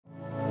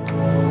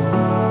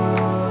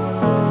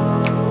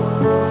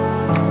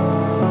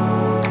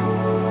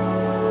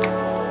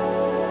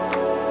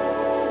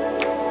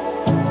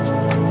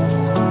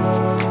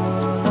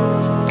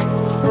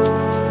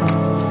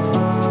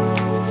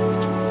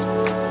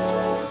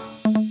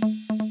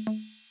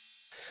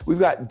We've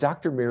got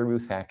Dr.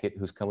 MaryRuth Hackett,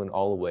 who's coming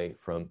all the way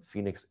from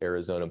Phoenix,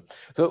 Arizona.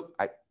 So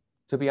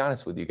to be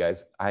honest with you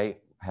guys, I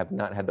have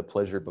not had the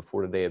pleasure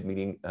before today of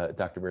meeting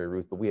Dr.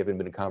 MaryRuth, but we haven't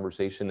been in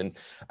conversation. And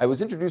I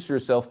was introduced to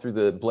herself through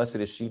the Blessed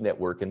Is She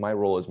Network. In my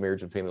role as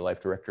Marriage and Family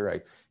Life Director,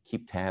 I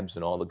keep tabs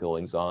on all the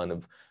goings on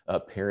of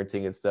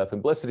parenting and stuff.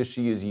 And Blessed Is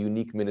She is a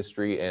unique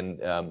ministry,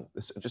 and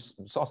just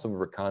saw some of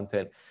her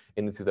content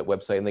through that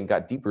website and then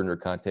got deeper in her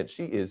content.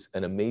 She is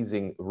an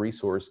amazing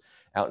resource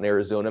out in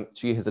Arizona.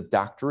 She has a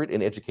doctorate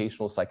in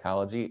educational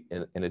psychology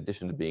in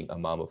addition to being a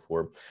mom of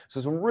four.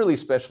 So some really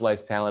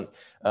specialized talent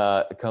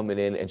coming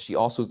in. And she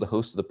also is the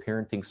host of the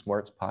Parenting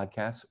Smarts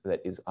podcast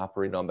that is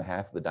operated on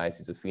behalf of the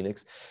Diocese of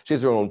Phoenix. She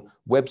has her own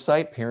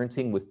website,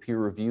 Parenting with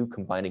Peer Review,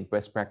 combining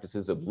best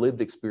practices of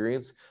lived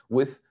experience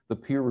with the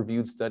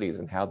peer-reviewed studies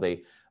and how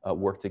they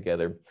work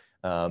together.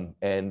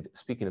 And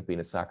speaking of being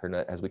a soccer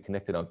nut, as we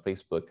connected on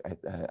Facebook,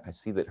 I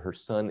see that her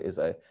son is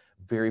a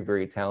very,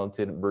 very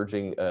talented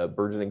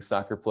burgeoning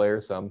soccer player.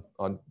 So I'm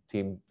on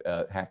Team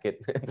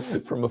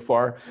Hackett from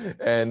afar.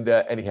 And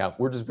anyhow,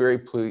 we're just very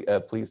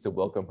pleased to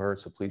welcome her.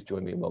 So please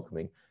join me in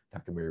welcoming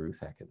Dr. MaryRuth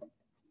Hackett.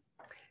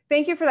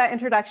 Thank you for that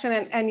introduction.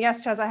 And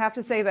yes, Ches, I have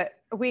to say that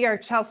we are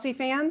Chelsea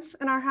fans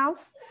in our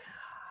house.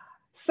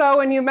 So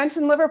when you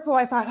mentioned Liverpool,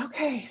 I thought,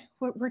 okay,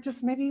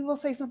 maybe we'll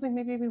say something,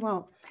 maybe we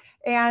won't.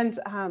 And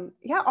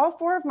yeah, all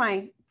four of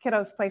my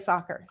kiddos play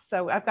soccer.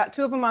 So I've got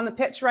two of them on the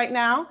pitch right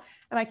now,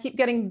 and I keep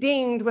getting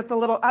dinged with the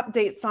little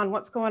updates on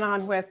what's going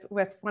on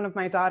with one of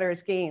my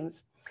daughter's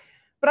games.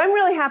 But I'm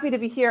really happy to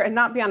be here and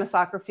not be on a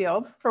soccer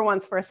field for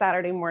once for a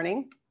Saturday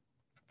morning,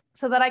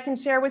 so that I can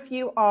share with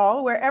you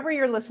all, wherever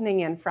you're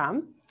listening in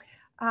from.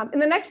 In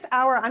the next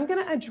hour, I'm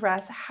going to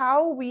address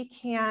how we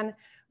can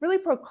really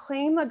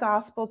proclaim the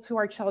gospel to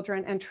our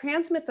children and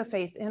transmit the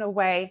faith in a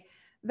way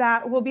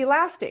that will be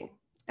lasting.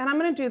 And I'm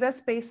going to do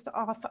this based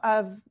off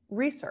of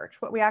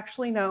research, what we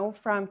actually know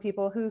from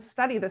people who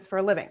study this for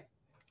a living.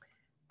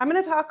 I'm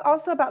going to talk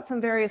also about some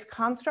various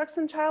constructs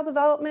in child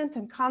development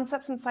and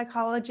concepts in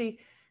psychology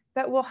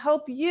that will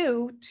help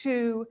you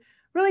to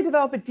really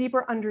develop a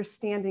deeper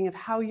understanding of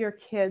how your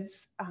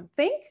kids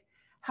think,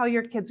 how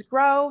your kids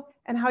grow,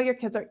 and how your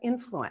kids are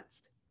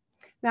influenced.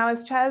 Now,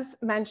 as Ches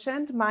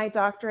mentioned, my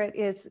doctorate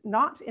is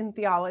not in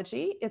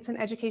theology. It's in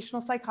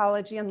educational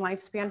psychology and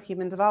lifespan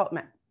human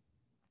development.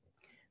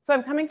 So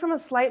I'm coming from a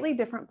slightly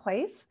different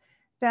place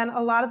than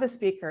a lot of the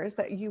speakers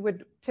that you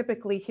would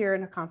typically hear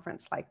in a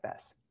conference like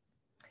this.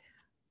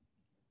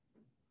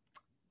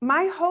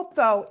 My hope,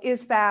 though,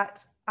 is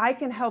that I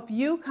can help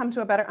you come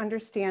to a better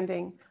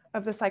understanding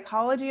of the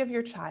psychology of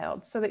your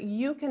child so that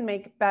you can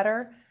make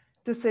better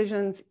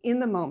decisions in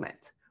the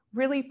moment,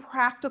 really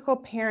practical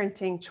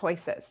parenting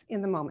choices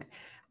in the moment.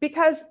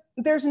 Because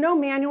there's no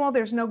manual,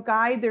 there's no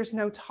guide, there's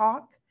no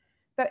talk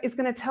that is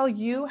going to tell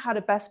you how to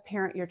best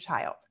parent your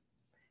child.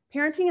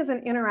 Parenting is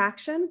an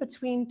interaction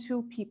between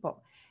two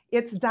people.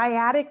 It's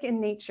dyadic in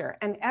nature,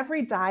 and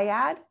every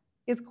dyad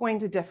is going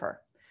to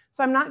differ.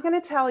 So I'm not going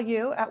to tell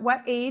you at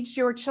what age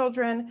your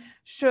children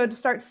should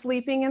start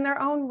sleeping in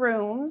their own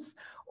rooms,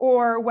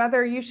 or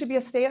whether you should be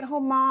a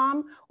stay-at-home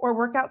mom or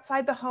work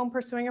outside the home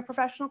pursuing a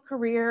professional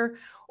career,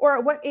 or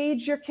at what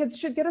age your kids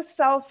should get a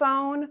cell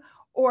phone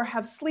or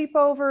have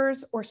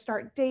sleepovers or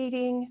start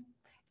dating.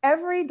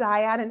 Every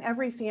dyad and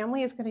every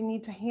family is going to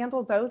need to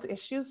handle those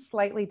issues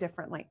slightly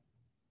differently.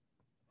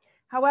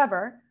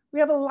 However, we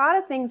have a lot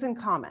of things in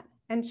common,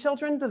 and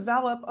children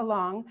develop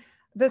along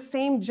the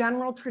same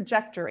general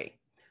trajectory.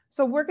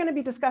 So we're going to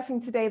be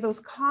discussing today those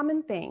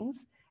common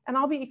things, and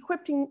I'll be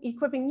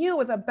equipping you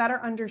with a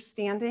better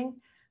understanding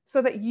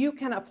so that you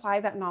can apply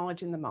that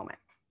knowledge in the moment.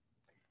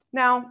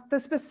 Now, the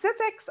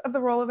specifics of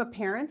the role of a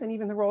parent and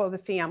even the role of the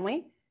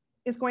family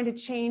is going to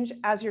change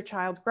as your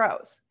child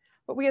grows.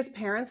 But we as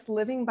parents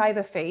living by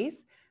the faith,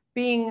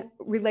 being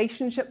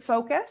relationship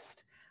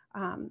focused,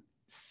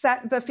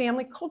 set the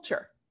family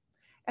culture.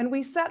 And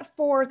we set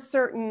forth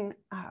certain,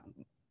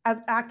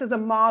 act as a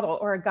model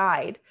or a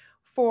guide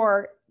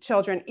for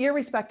children,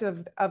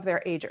 irrespective of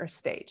their age or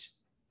stage.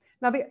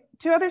 Now, the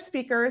two other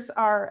speakers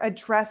are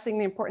addressing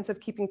the importance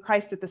of keeping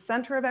Christ at the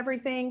center of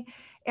everything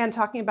and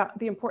talking about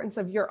the importance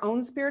of your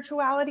own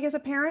spirituality as a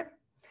parent.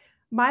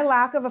 My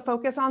lack of a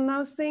focus on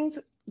those things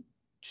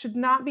should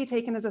not be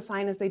taken as a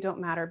sign as they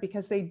don't matter,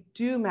 because they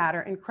do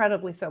matter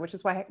incredibly so, which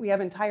is why we have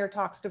entire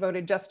talks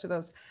devoted just to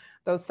those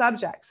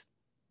subjects.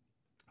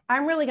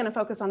 I'm really going to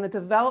focus on the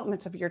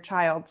development of your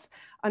child's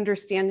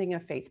understanding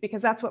of faith,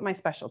 because that's what my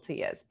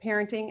specialty is,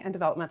 parenting and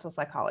developmental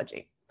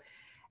psychology.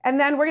 And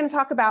then we're going to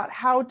talk about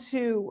how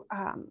to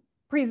I'm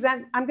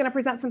going to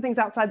present some things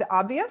outside the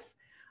obvious,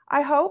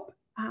 I hope,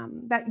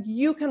 that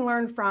you can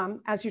learn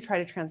from as you try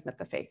to transmit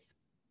the faith.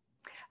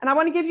 And I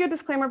want to give you a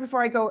disclaimer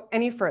before I go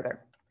any further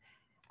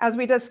as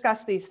we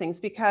discuss these things,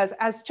 because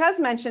as Ches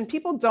mentioned,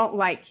 people don't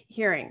like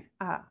hearing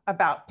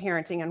about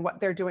parenting and what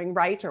they're doing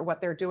right or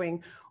what they're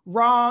doing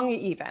wrong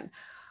even.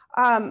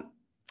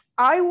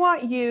 I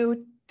want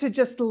you to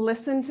just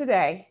listen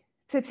today,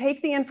 to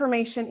take the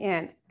information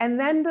in, and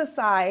then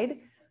decide,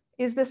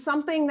 is this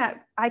something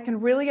that I can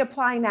really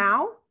apply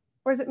now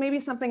Or is it maybe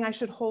something I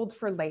should hold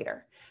for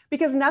later?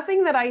 Because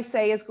nothing that I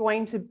say is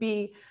going to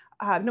be,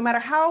 no matter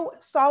how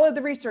solid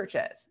the research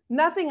is,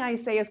 nothing I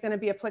say is going to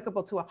be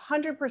applicable to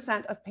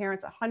 100% of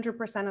parents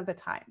 100% of the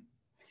time.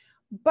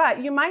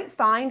 But you might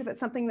find that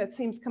something that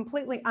seems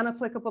completely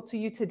unapplicable to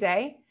you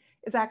today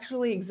is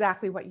actually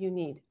exactly what you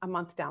need a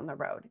month down the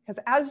road. Because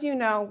as you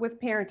know,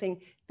 with parenting,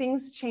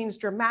 things change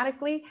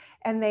dramatically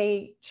and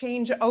they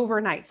change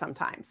overnight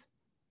sometimes.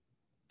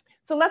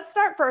 So let's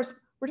start first.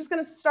 We're just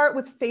going to start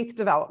with faith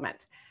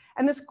development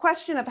and this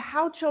question of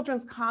how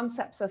children's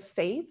concepts of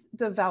faith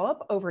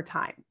develop over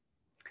time.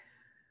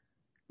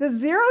 The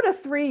 0 to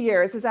 3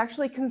 years is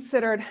actually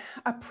considered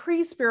a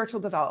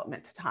pre-spiritual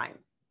development time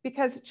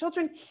because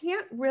children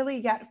can't really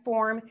yet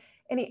form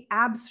any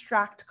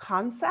abstract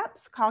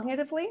concepts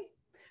cognitively.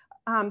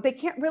 They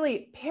can't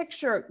really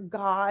picture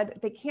God.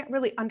 They can't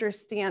really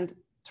understand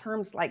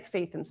terms like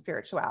faith and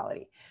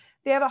spirituality.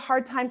 They have a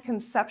hard time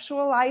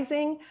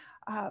conceptualizing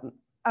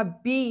a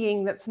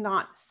being that's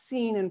not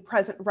seen and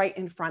present right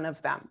in front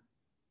of them.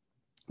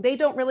 They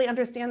don't really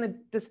understand the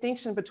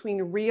distinction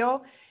between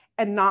real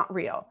and not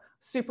real,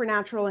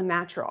 supernatural and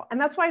natural. And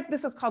that's why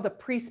this is called a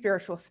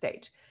pre-spiritual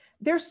stage.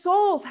 Their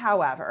souls,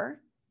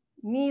 however,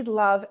 need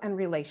love and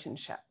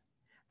relationship.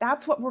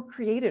 That's what we're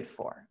created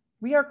for.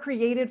 We are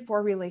created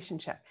for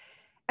relationship.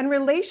 And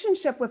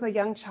relationship with a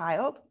young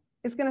child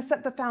is going to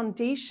set the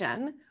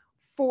foundation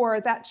for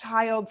that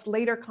child's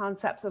later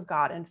concepts of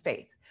God and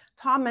faith.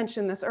 Tom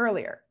mentioned this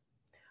earlier.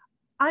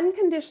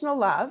 Unconditional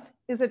love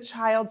is a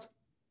child's,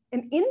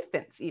 an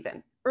infant's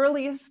even,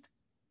 earliest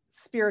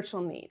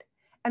spiritual need.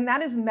 And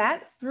that is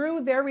met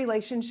through their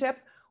relationship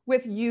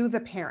with you, the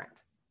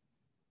parent.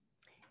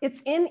 It's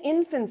in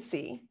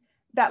infancy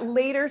that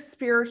later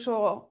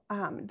spiritual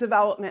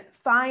development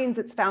finds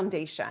its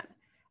foundation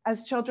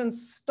as children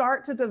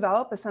start to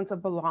develop a sense of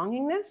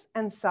belongingness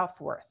and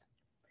self-worth.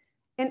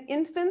 An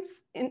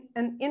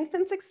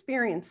infant's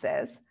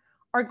experiences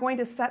are going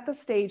to set the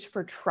stage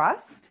for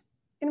trust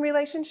in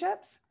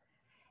relationships.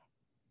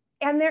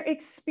 And their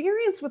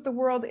experience with the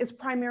world is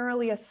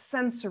primarily a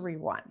sensory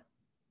one.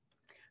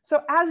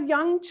 So as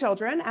young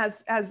children,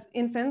 as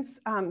infants,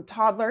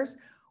 toddlers,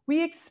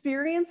 we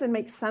experience and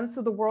make sense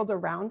of the world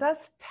around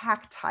us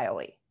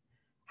tactilely.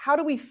 How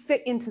do we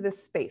fit into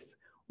this space?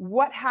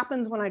 What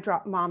happens when I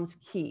drop mom's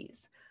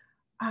keys?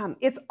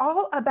 It's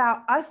all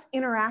about us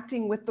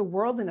interacting with the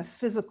world in a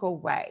physical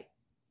way.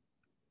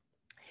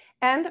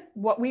 And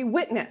what we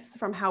witness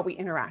from how we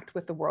interact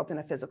with the world in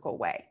a physical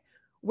way.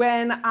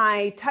 When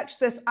I touch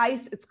this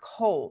ice, it's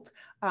cold.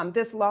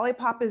 This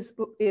lollipop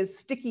is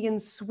sticky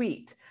and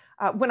sweet.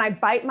 When I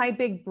bite my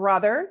big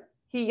brother,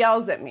 he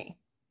yells at me.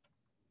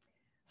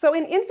 So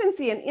in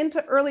infancy and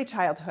into early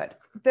childhood,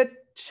 the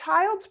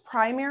child's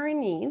primary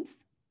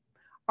needs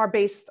are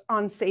based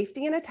on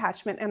safety and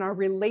attachment and are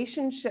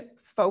relationship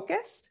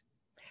focused.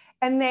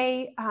 And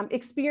they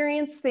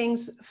experience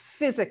things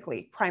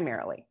physically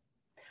primarily.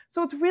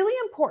 So it's really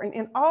important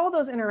in all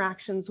those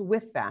interactions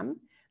with them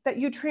that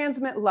you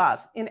transmit love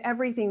in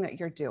everything that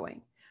you're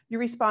doing. You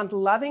respond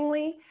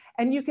lovingly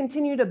and you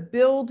continue to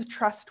build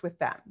trust with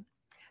them.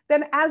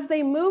 Then as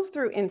they move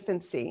through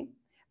infancy,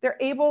 they're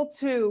able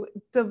to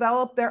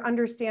develop their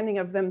understanding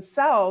of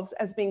themselves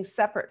as being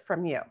separate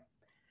from you.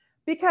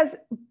 Because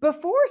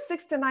before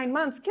 6 to 9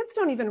 months, kids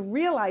don't even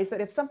realize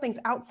that if something's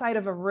outside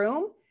of a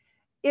room,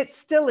 it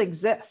still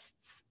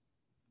exists.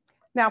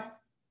 Now,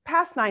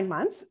 past 9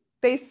 months,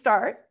 they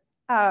start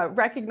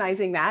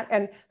recognizing that.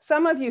 And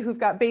some of you who've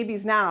got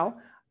babies now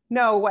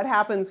know what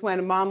happens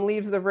when mom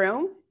leaves the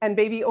room and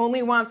baby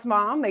only wants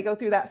mom. They go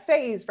through that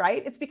phase,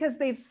 right? It's because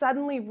they've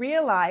suddenly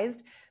realized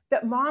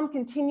that mom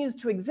continues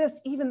to exist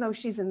even though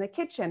she's in the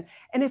kitchen.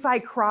 And if I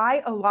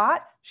cry a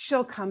lot,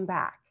 she'll come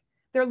back.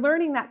 They're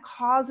learning that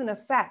cause and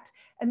effect,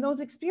 and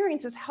those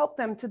experiences help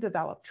them to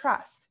develop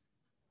trust.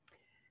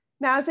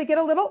 Now, as they get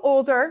a little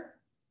older,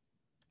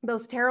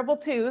 those terrible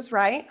twos,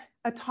 right?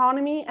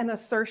 Autonomy and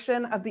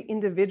assertion of the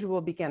individual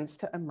begins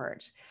to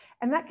emerge.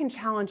 And that can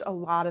challenge a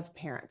lot of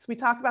parents. We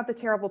talk about the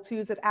terrible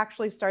twos, it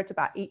actually starts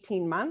about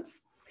 18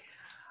 months.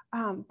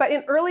 But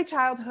in early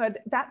childhood,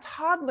 that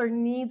toddler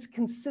needs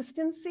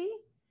consistency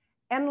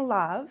and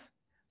love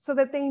so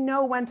that they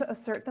know when to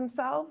assert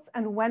themselves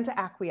and when to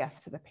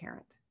acquiesce to the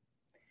parent.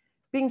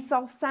 Being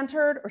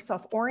self-centered or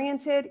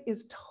self-oriented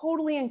is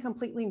totally and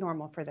completely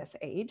normal for this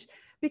age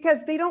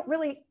because they don't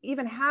really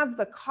even have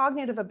the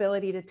cognitive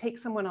ability to take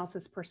someone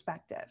else's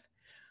perspective.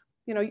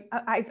 You know,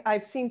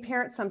 I've seen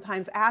parents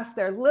sometimes ask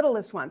their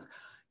littlest ones,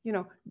 you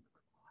know,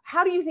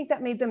 how do you think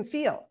that made them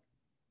feel?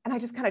 And I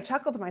just kind of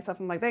chuckled to myself.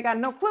 I'm like, they got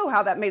no clue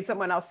how that made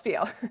someone else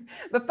feel.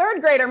 The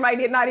third grader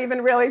might not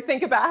even really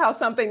think about how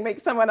something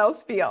makes someone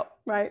else feel,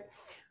 right?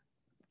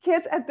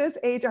 Kids at this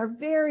age are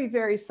very,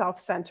 very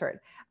self-centered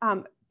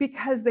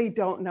because they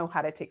don't know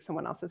how to take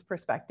someone else's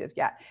perspective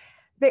yet.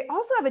 They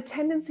also have a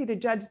tendency to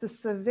judge the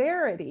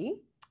severity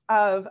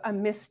of a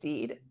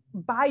misdeed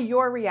by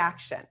your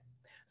reaction.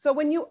 So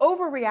when you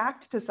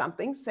overreact to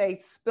something,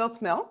 say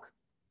spilt milk,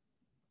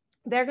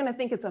 they're going to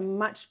think it's a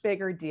much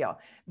bigger deal.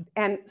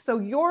 And so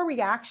your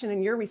reaction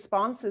and your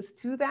responses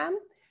to them,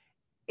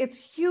 it's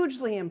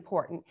hugely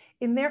important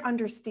in their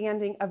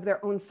understanding of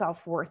their own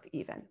self-worth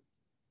even.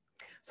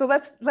 So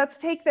let's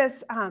take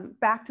this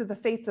back to the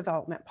faith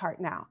development part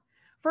now.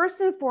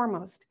 First and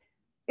foremost,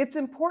 it's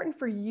important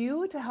for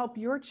you to help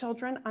your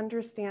children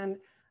understand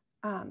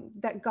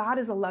that God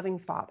is a loving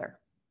Father.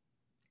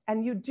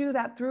 And you do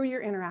that through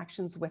your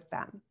interactions with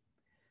them.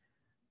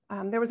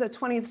 There was a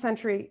 20th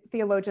century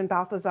theologian,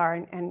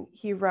 Balthasar, and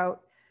he wrote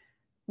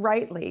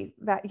rightly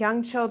that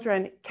young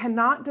children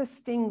cannot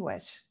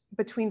distinguish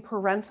between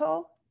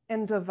parental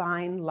and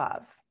divine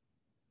love.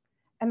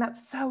 And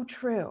that's so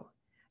true.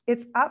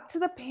 It's up to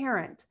the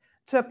parent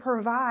to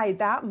provide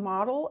that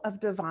model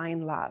of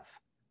divine love.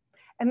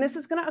 And this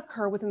is going to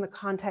occur within the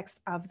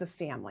context of the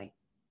family.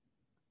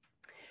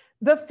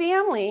 The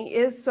family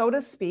is, so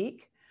to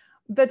speak,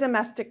 the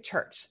domestic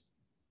church.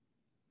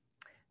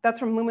 That's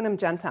from Luminum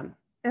Gentium.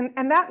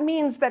 And that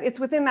means that it's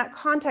within that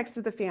context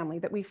of the family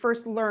that we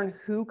first learn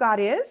who God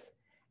is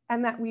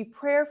and that we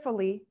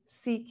prayerfully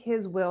seek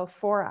his will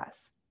for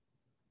us.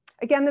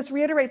 Again, this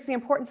reiterates the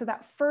importance of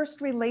that first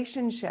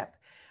relationship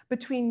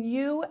between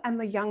you and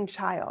the young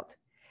child.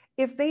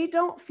 If they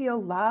don't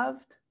feel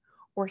loved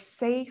or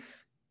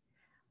safe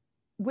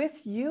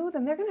with you,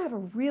 then they're going to have a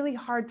really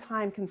hard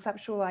time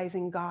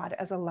conceptualizing God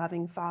as a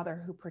loving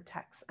Father who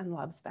protects and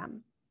loves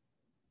them.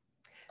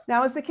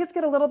 Now, as the kids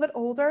get a little bit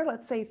older,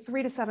 let's say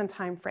 3 to 7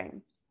 time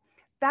frame,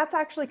 that's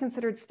actually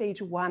considered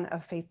stage 1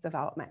 of faith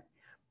development.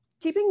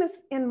 Keeping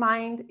this in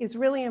mind is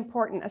really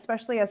important,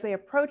 especially as they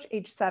approach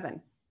age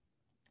 7.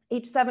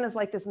 Age 7 is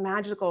like this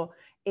magical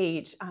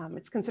age.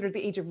 It's considered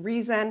the age of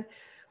reason.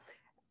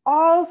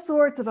 All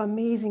sorts of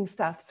amazing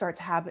stuff starts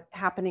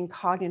happening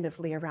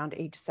cognitively around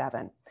age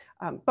 7,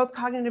 both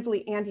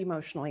cognitively and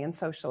emotionally and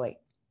socially.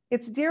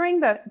 It's during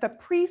the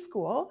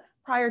preschool,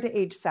 prior to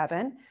age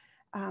 7,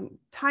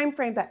 time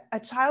frame that a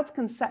child's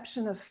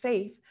conception of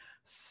faith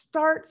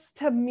starts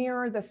to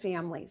mirror the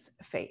family's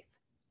faith.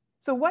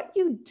 So what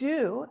you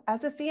do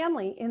as a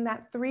family in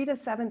that 3 to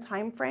 7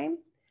 time frame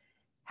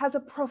has a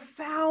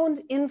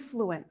profound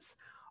influence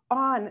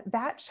on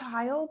that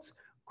child's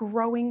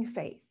growing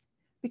faith,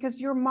 because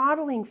you're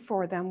modeling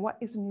for them what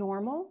is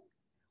normal,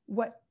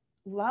 what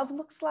love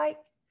looks like,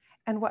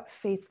 and what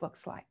faith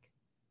looks like.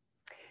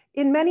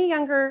 In many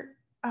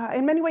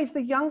ways,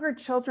 the younger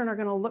children are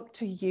going to look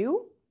to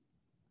you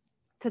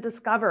to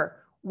discover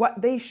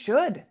what they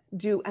should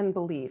do and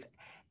believe.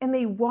 And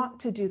they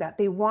want to do that.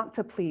 They want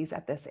to please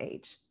at this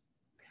age.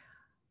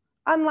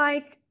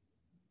 Unlike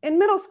in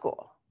middle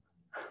school.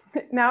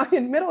 Now,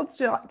 in middle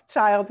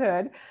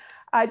childhood,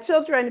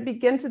 children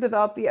begin to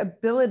develop the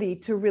ability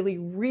to really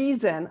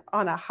reason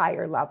on a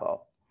higher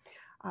level.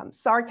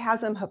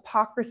 Sarcasm,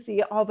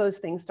 hypocrisy, all those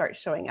things start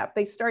showing up.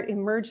 They start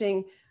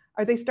emerging,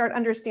 or they start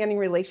understanding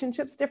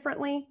relationships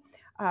differently.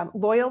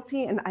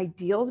 Loyalty and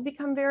ideals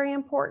become very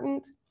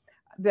important.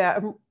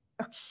 The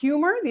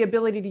humor, the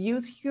ability to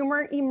use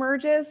humor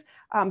emerges,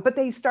 but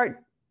they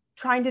start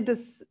trying to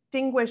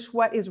distinguish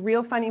what is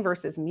real funny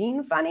versus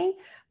mean funny.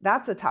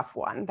 That's a tough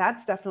one.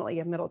 That's definitely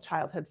a middle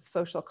childhood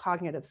social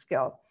cognitive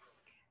skill.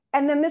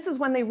 And then this is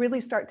when they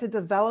really start to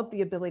develop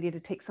the ability to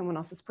take someone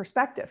else's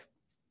perspective.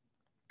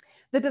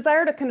 The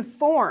desire to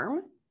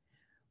conform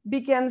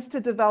begins to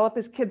develop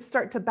as kids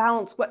start to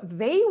balance what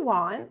they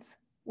want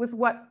with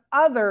what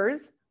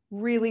others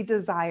really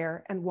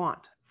desire and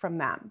want from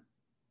them.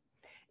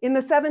 In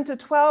the 7 to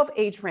 12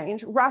 age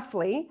range,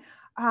 roughly,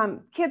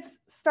 kids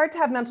start to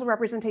have mental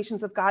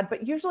representations of God,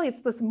 but usually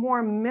it's this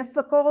more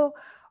mythical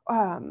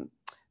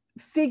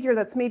figure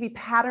that's maybe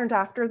patterned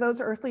after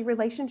those earthly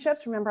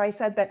relationships. Remember, I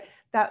said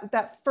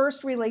that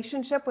first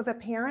relationship with a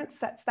parent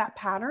sets that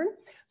pattern.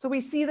 So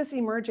we see this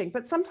emerging,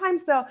 but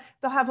sometimes they'll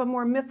have a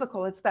more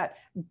mythical. It's that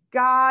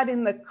God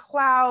in the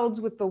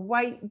clouds with the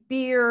white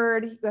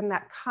beard and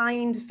that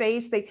kind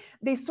face.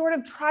 They sort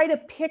of try to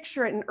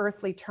picture it in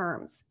earthly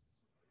terms.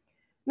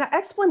 Now,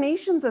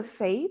 explanations of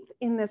faith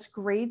in this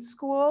grade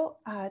school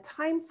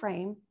time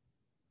frame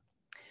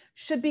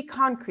should be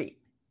concrete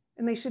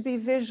and they should be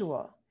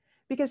visual,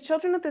 because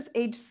children at this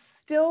age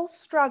still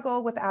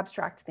struggle with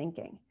abstract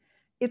thinking.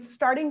 It's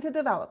starting to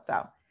develop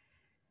though.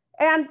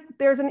 And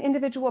there's an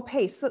individual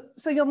pace.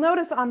 So you'll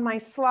notice on my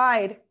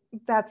slide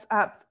that's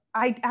up,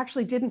 I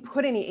actually didn't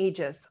put any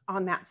ages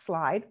on that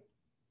slide,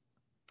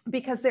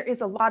 because there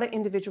is a lot of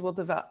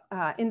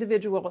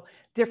individual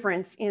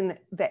difference in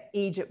the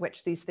age at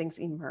which these things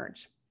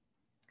emerge.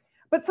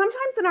 But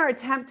sometimes in our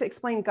attempt to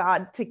explain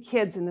God to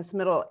kids in this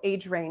middle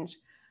age range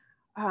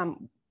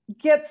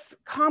gets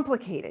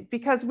complicated,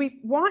 because we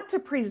want to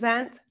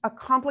present a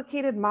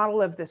complicated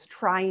model of this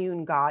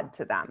triune God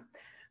to them.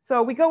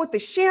 So we go with the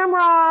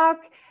shamrock,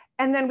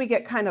 and then we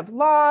get kind of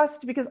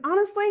lost, because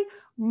honestly,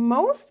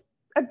 most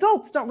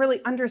adults don't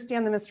really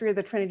understand the mystery of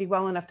the Trinity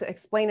well enough to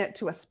explain it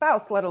to a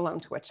spouse, let alone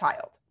to a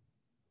child.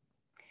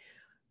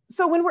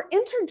 So when we're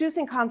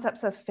introducing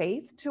concepts of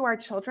faith to our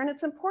children,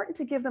 it's important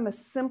to give them a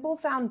simple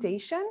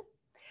foundation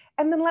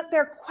and then let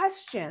their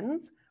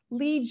questions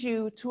lead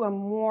you to a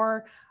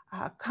more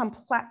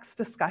complex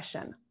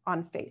discussion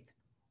on faith.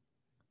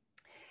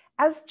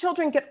 As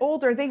children get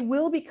older, they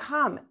will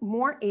become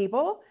more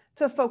able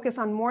to focus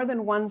on more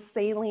than one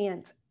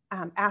salient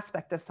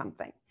aspect of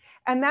something.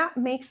 And that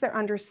makes their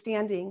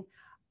understanding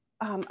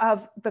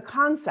of the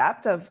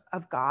concept of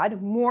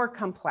God more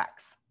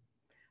complex.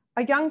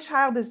 A young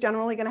child is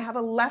generally going to have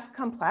a less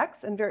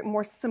complex and very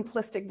more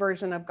simplistic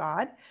version of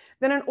God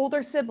than an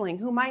older sibling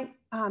who might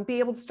be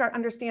able to start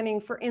understanding,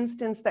 for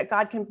instance, that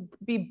God can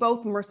be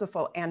both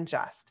merciful and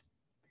just.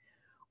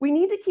 We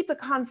need to keep the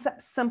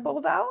concept simple,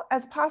 though,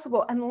 as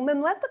possible, and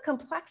then let the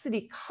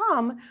complexity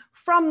come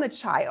from the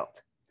child.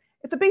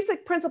 It's a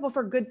basic principle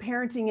for good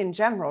parenting in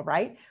general,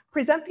 right?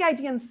 Present the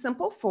idea in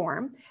simple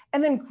form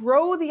and then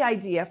grow the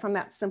idea from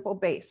that simple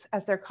base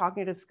as their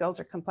cognitive skills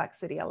or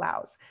complexity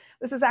allows.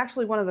 This is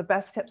actually one of the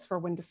best tips for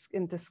when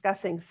in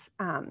discussing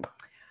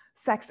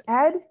sex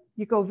ed.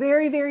 You go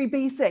very, very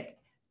basic.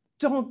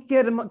 Don't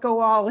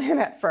go all in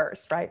at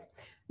first, right?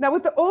 Now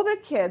with the older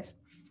kids,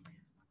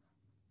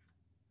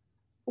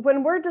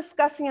 when we're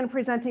discussing and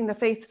presenting the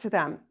faith to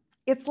them,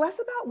 it's less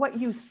about what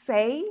you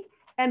say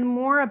and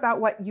more about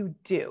what you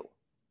do.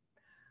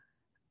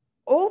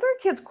 Older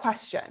kids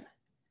question.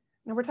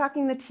 Now we're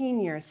talking the teen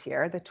years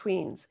here, the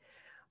tweens.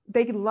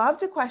 They love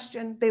to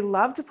question. They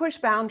love to push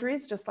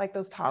boundaries, just like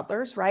those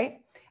toddlers, right?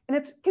 And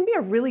it can be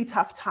a really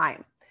tough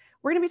time.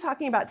 We're going to be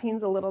talking about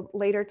teens a little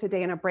later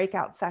today in a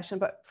breakout session,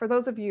 but for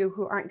those of you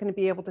who aren't going to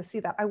be able to see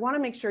that, I want to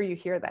make sure you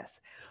hear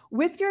this.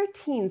 With your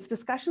teens,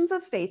 discussions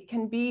of faith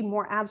can be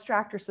more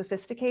abstract or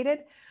sophisticated,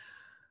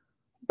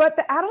 but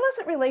the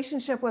adolescent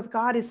relationship with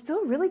God is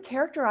still really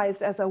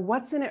characterized as a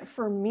what's in it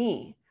for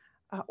me,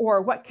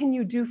 or what can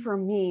you do for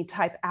me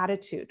type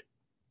attitude.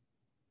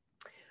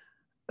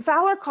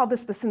 Fowler called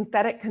this the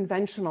synthetic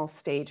conventional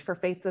stage for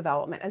faith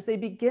development as they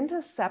begin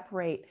to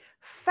separate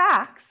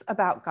facts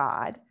about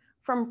God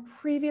from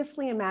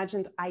previously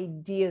imagined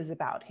ideas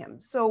about him.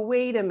 So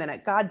wait a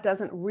minute, God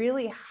doesn't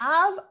really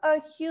have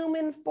a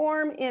human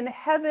form in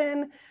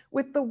heaven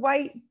with the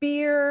white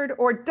beard,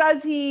 or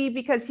does he,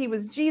 because he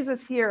was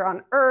Jesus here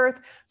on earth?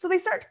 So they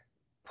start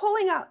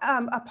pulling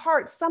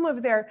apart some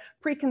of their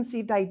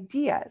preconceived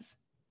ideas.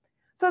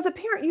 So as a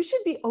parent, you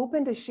should be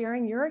open to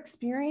sharing your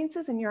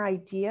experiences and your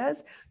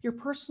ideas, your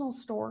personal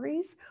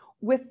stories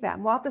with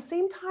them, while at the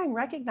same time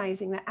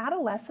recognizing that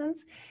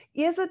adolescence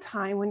is a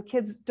time when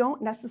kids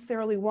don't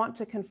necessarily want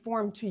to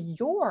conform to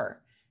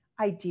your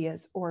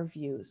ideas or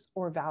views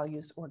or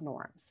values or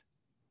norms.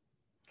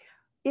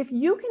 If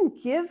you can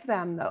give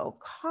them, though,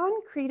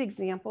 concrete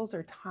examples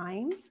or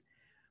times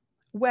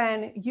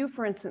when you,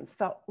 for instance,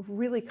 felt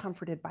really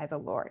comforted by the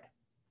Lord,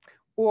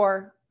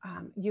 or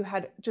you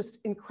had just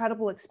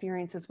incredible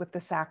experiences with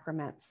the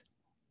sacraments,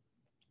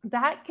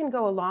 that can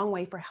go a long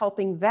way for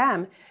helping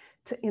them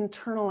to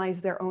internalize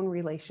their own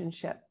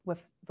relationship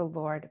with the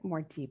Lord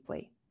more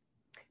deeply.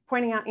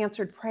 Pointing out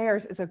answered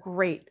prayers is a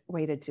great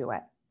way to do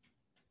it.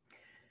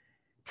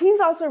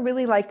 Teens also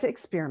really like to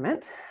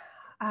experiment.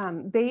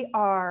 They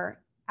are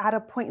at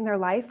a point in their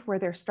life where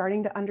they're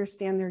starting to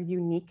understand their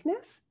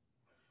uniqueness.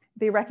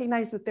 They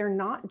recognize that they're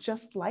not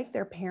just like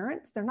their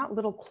parents. They're not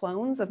little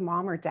clones of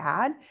mom or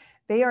dad.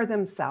 They are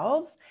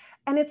themselves.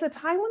 And it's a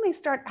time when they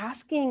start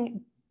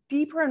asking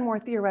deeper and more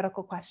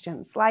theoretical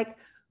questions like,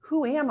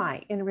 who am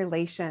I in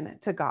relation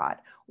to God?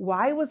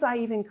 Why was I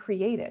even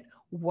created?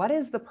 What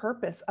is the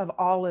purpose of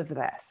all of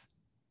this?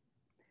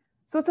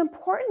 So it's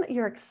important that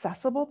you're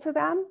accessible to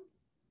them,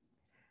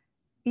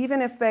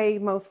 even if they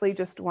mostly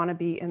just want to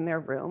be in their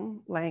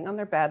room, laying on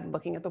their bed,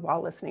 looking at the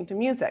wall, listening to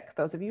music.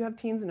 Those of you who have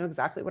teens know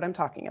exactly what I'm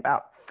talking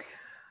about.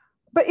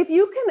 But if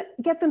you can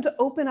get them to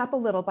open up a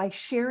little by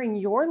sharing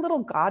your little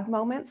God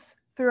moments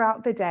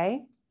throughout the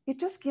day, it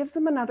just gives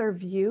them another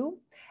view,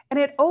 and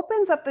it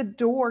opens up the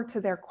door to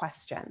their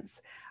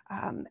questions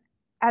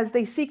as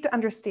they seek to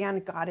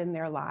understand God in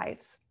their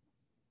lives.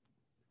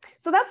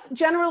 So that's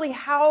generally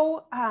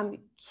how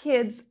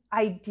kids'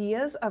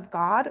 ideas of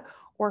God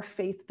or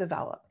faith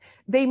develop.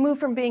 They move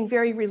from being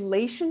very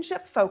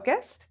relationship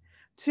focused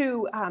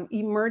to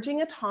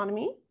emerging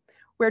autonomy,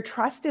 where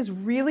trust is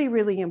really,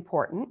 really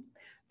important.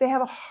 They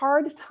have a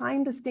hard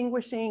time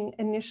distinguishing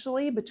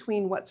initially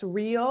between what's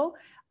real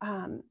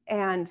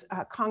and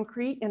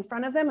concrete in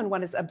front of them and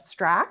what is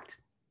abstract.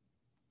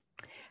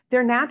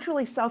 They're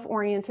naturally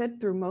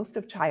self-oriented through most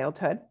of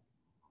childhood.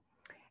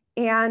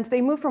 And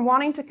they move from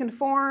wanting to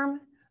conform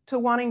to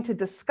wanting to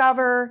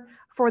discover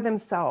for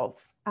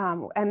themselves,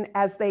 and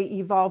as they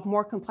evolve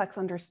more complex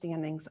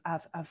understandings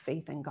of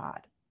faith in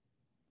God.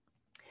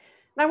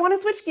 Now I want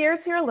to switch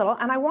gears here a little,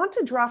 and I want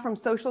to draw from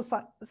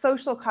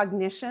social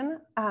cognition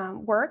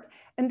work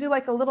and do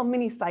like a little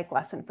mini psych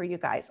lesson for you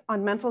guys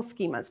on mental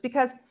schemas,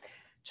 because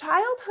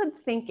childhood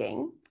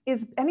thinking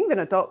is, and even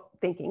adult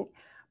thinking,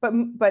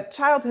 but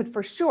childhood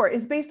for sure,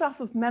 is based off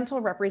of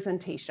mental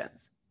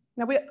representations.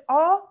 Now we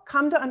all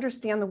come to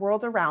understand the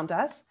world around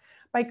us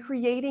by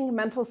creating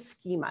mental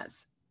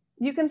schemas.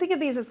 You can think of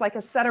these as like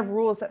a set of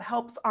rules that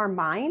helps our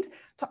mind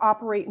to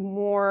operate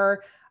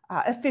more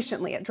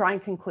efficiently at drawing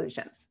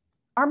conclusions.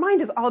 Our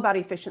mind is all about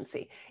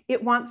efficiency.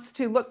 It wants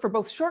to look for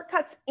both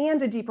shortcuts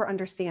and a deeper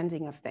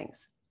understanding of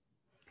things.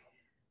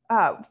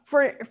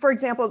 For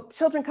example,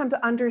 children come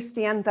to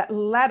understand that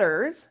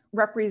letters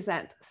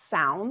represent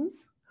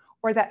sounds,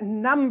 or that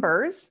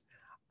numbers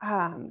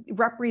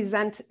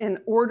represent an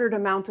ordered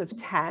amount of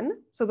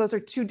 10. So those are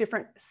two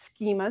different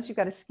schemas. You've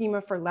got a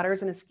schema for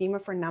letters and a schema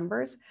for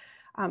numbers.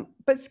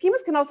 But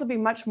schemas can also be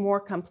much more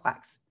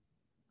complex.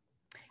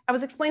 I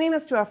was explaining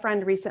this to a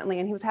friend recently,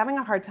 and he was having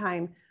a hard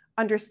time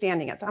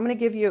understanding it. So I'm going to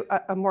give you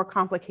a more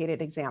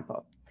complicated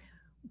example.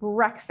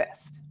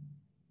 Breakfast.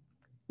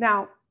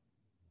 Now,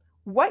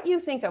 what you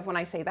think of when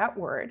I say that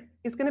word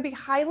is going to be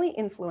highly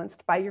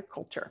influenced by your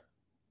culture.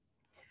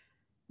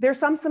 There's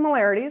some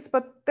similarities,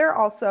 but there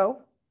are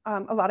also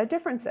a lot of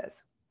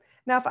differences.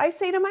 Now, if I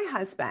say to my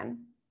husband,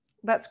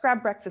 let's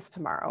grab breakfast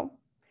tomorrow,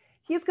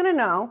 he's going to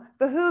know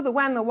the who, the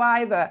when, the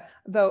why,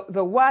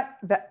 the what,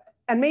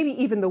 and maybe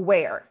even the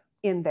where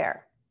in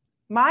there.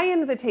 My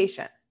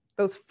invitation,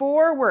 those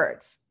 4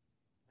 words,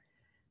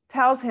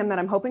 tells him that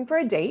I'm hoping for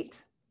a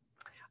date,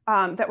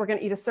 that we're going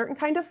to eat a certain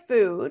kind of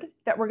food,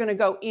 that we're going to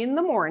go in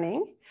the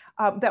morning,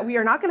 that we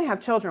are not going to have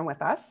children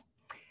with us.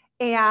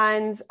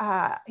 And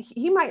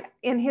he might,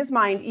 in his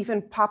mind,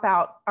 even pop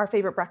out our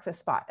favorite breakfast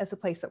spot as a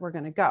place that we're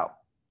going to go.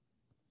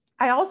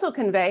 I also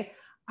convey,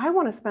 I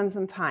want to spend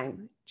some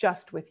time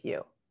just with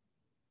you,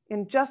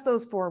 in just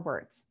those 4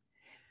 words.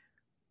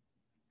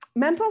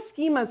 Mental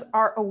schemas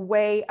are a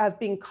way of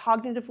being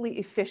cognitively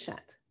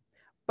efficient,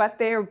 but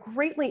they are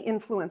greatly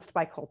influenced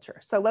by culture.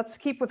 So let's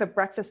keep with a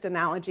breakfast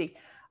analogy.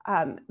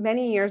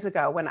 Many years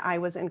ago, when I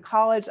was in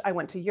college, I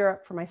went to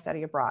Europe for my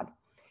study abroad.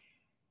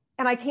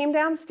 And I came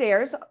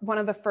downstairs one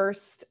of the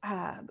first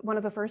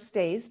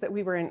days that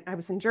we were in. I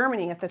was in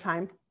Germany at the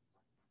time,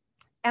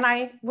 and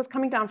I was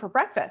coming down for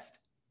breakfast.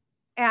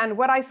 And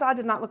what I saw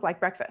did not look like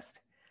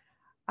breakfast.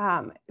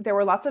 There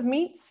were lots of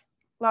meats,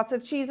 lots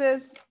of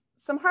cheeses,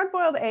 some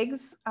hard-boiled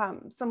eggs,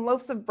 some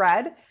loaves of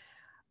bread.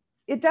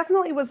 It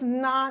definitely was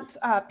not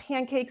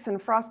pancakes and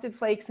frosted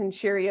flakes and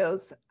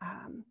Cheerios.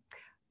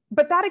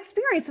 But that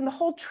experience and the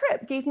whole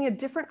trip gave me a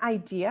different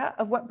idea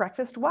of what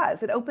breakfast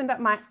was. It opened up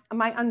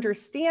my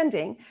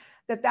understanding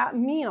that that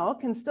meal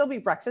can still be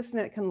breakfast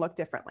and it can look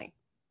differently.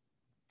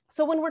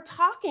 So when we're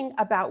talking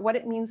about what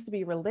it means to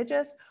be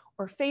religious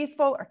or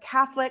faithful or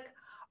Catholic,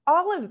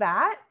 all of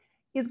that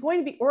is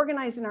going to be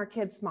organized in our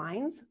kids'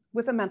 minds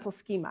with a mental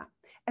schema.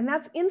 And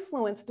that's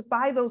influenced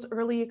by those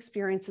early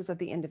experiences of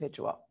the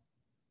individual.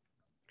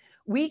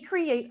 We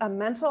create a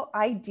mental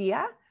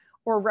idea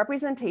or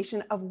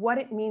representation of what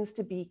it means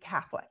to be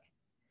Catholic.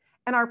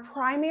 And our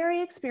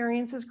primary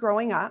experiences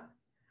growing up,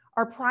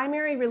 our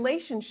primary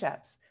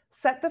relationships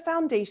set the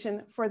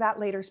foundation for that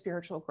later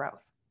spiritual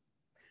growth.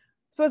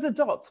 So as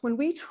adults, when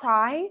we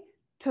try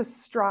to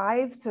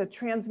strive to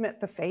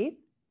transmit the faith,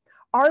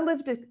 our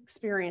lived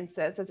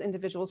experiences as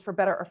individuals, for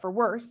better or for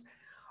worse,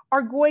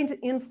 are going to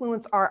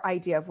influence our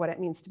idea of what it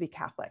means to be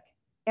Catholic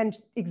and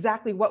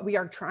exactly what we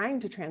are trying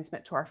to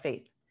transmit to our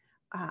faith,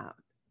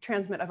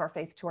 transmit of our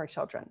faith to our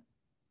children.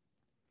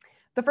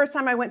 The first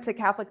time I went to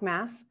Catholic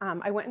Mass,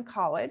 I went in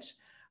college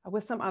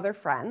with some other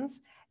friends,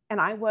 and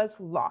I was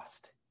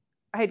lost.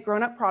 I had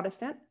grown up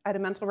Protestant. I had a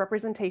mental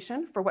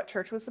representation for what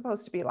church was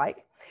supposed to be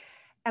like.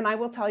 And I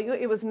will tell you,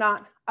 it was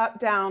not up,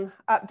 down,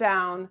 up,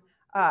 down.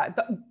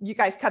 You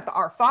guys cut the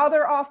Our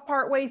Father off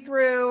partway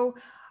through.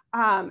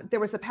 There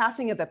was a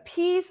passing of the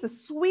peace, the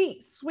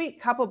sweet, sweet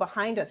couple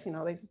behind us, you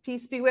know, there's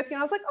peace be with you.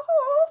 And I was like,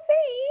 oh,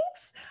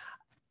 thanks.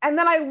 And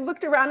then I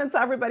looked around and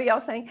saw everybody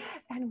else saying,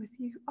 and with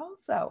you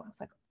also. I was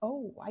like,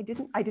 oh, I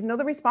didn't know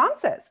the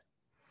responses.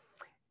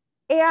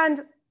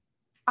 And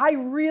I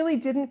really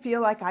didn't feel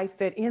like I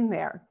fit in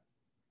there.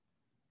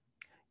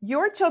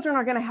 Your children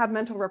are going to have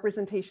mental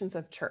representations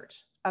of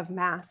church, of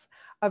Mass,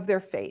 of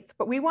their faith.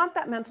 But we want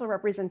that mental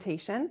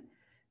representation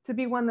to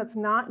be one that's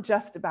not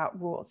just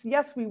about rules.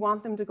 Yes, we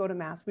want them to go to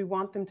Mass. We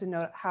want them to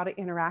know how to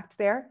interact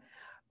there.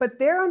 But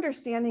their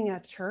understanding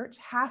of church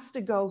has to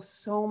go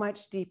so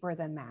much deeper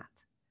than that.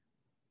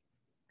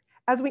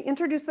 As we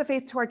introduce the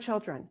faith to our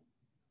children,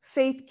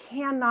 faith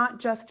cannot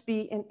just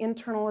be an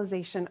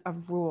internalization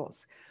of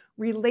rules.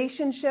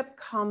 Relationship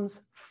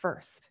comes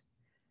first.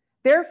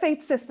 Their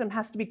faith system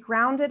has to be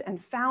grounded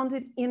and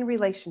founded in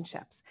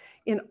relationships,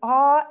 in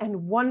awe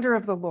and wonder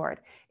of the Lord.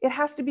 It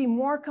has to be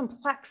more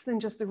complex than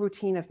just the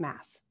routine of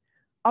Mass.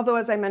 Although,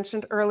 as I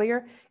mentioned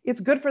earlier, it's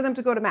good for them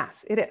to go to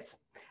Mass. It is.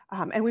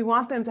 And we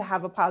want them to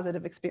have a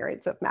positive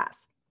experience of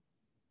Mass.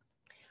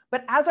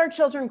 But as our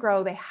children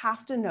grow, they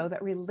have to know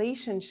that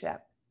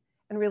relationship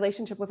and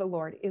relationship with the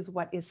Lord is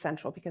what is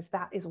central, because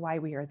that is why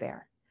we are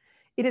there.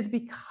 It is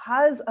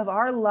because of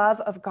our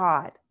love of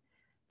God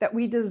that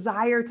we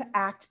desire to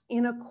act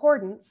in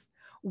accordance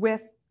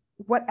with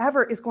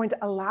whatever is going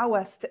to allow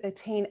us to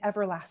attain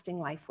everlasting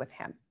life with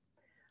Him.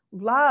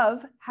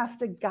 Love has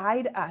to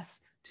guide us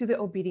to the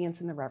obedience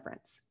and the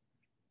reverence.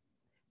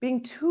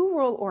 Being too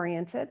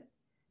rule-oriented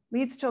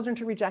leads children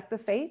to reject the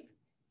faith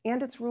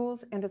and its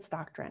rules and its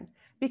doctrine,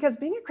 because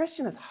being a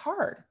Christian is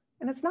hard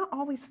and it's not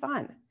always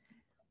fun.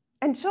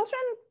 And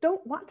children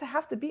don't want to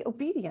have to be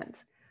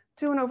obedient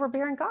to an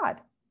overbearing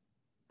God.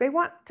 They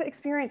want to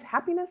experience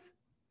happiness.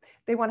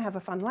 They want to have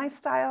a fun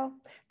lifestyle.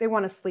 They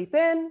want to sleep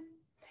in.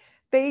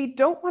 They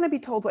don't want to be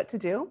told what to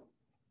do.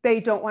 They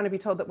don't want to be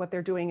told that what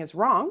they're doing is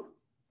wrong.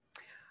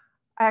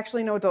 I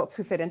actually know adults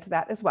who fit into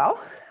that as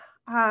well.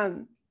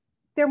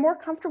 They're more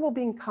comfortable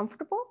being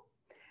comfortable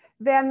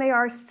than they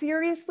are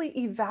seriously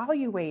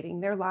evaluating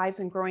their lives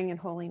and growing in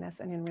holiness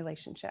and in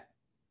relationship.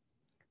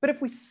 But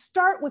if we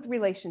start with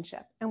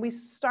relationship and we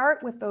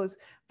start with those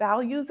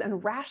values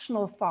and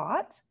rational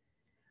thought,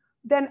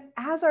 then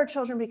as our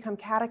children become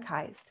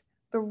catechized,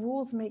 the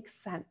rules make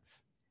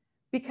sense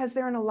because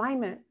they're in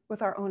alignment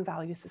with our own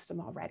value system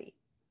already.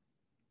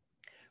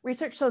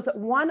 Research shows that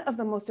one of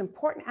the most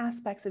important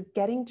aspects of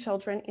getting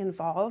children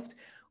involved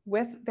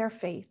with their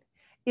faith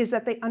is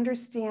that they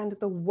understand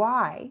the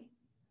why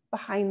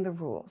behind the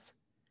rules.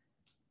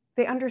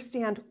 They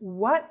understand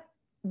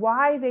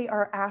why they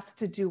are asked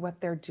to do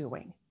what they're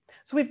doing.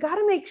 So we've got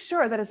to make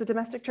sure that as a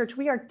domestic church,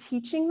 we are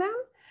teaching them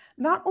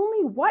not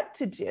only what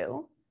to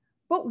do,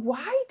 but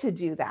why to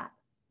do that.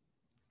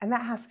 And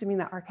that has to mean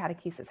that our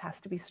catechesis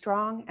has to be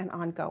strong and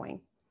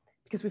ongoing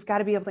because we've got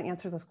to be able to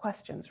answer those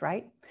questions,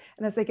 right?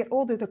 And as they get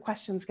older, the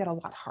questions get a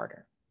lot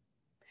harder.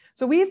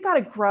 So we've got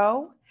to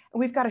grow and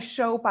we've got to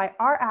show by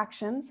our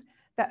actions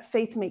that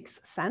faith makes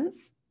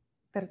sense,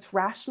 that it's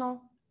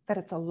rational, that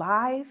it's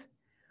alive,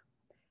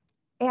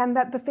 and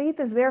that the faith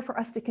is there for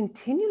us to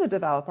continue to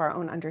develop our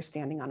own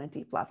understanding on a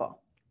deep level.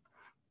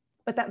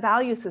 But that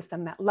value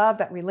system, that love,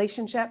 that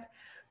relationship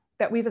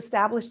that we've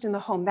established in the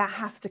home, that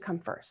has to come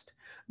first.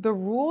 The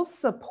rules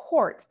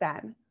support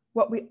then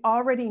what we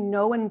already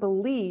know and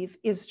believe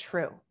is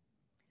true.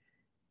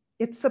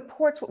 It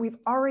supports what we've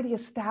already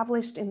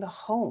established in the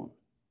home.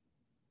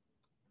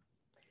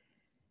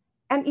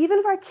 And even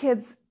if our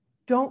kids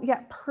don't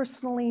yet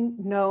personally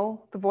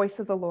know the voice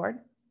of the Lord,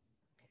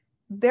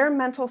 their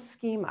mental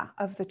schema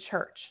of the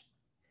church,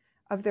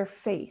 of their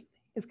faith,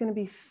 is going to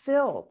be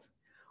filled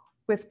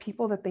with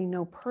people that they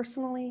know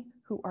personally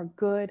who are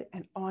good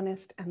and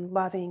honest and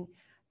loving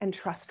and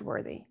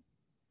trustworthy.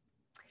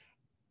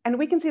 And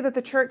we can see that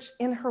the church,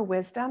 in her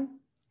wisdom,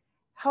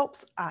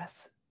 helps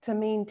us to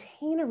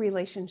maintain a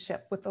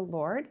relationship with the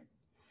Lord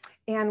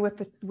and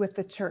with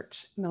the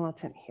church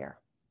militant here.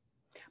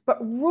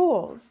 But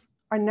rules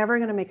are never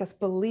going to make us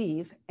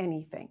believe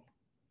anything.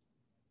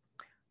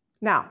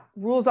 Now,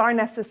 rules are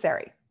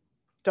necessary.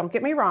 Don't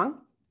get me wrong.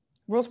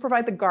 Rules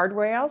provide the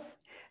guardrails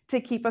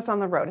to keep us on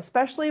the road,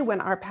 especially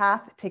when our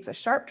path takes a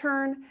sharp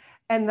turn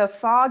and the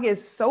fog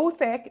is so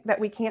thick that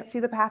we can't see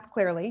the path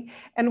clearly.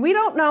 And we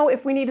don't know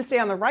if we need to stay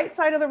on the right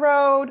side of the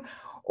road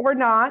or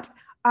not.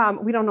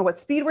 We don't know what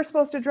speed we're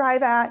supposed to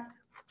drive at.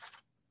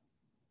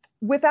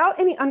 Without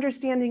any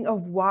understanding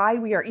of why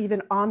we are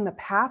even on the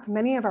path,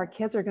 many of our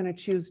kids are going to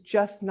choose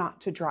just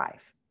not to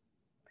drive.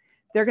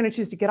 They're going to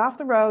choose to get off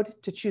the road,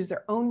 to choose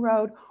their own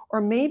road,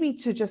 or maybe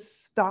to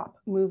just stop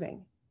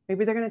moving.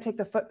 Maybe they're going to take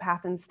the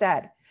footpath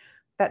instead,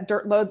 that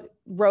dirt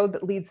road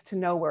that leads to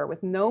nowhere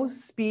with no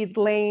speed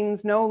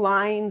lanes, no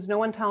lines, no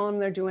one telling them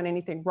they're doing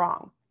anything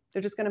wrong.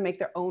 They're just going to make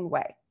their own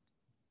way.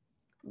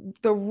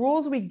 The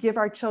rules we give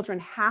our children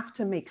have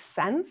to make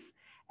sense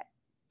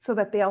so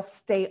that they'll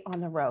stay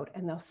on the road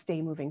and they'll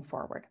stay moving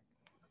forward.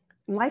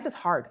 And life is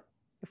hard.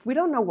 If we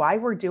don't know why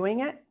we're doing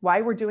it,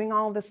 why we're doing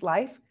all of this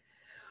life,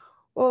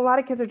 well, a lot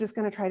of kids are just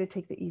going to try to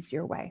take the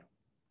easier way.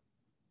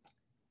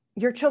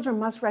 Your children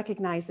must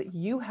recognize that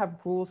you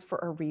have rules for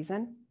a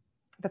reason,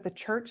 that the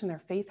church and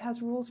their faith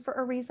has rules for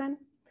a reason,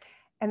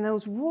 and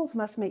those rules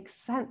must make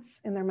sense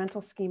in their mental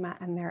schema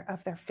and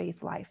of their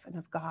faith life and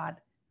of God.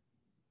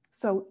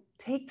 So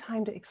take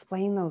time to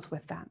explain those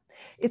with them.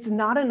 It's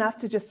not enough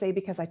to just say,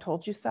 because I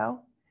told you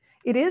so.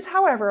 It is,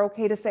 however,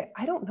 okay to say,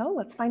 I don't know,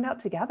 let's find out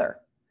together.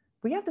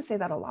 We have to say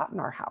that a lot in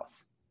our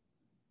house.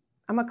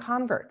 I'm a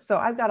convert, so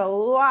I've got a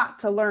lot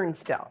to learn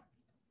still.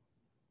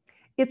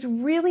 It's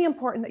really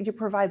important that you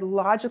provide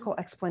logical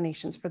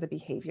explanations for the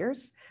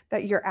behaviors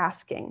that you're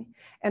asking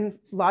and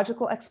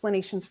logical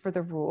explanations for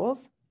the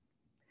rules,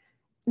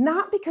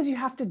 not because you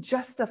have to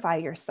justify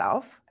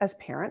yourself as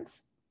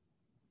parents,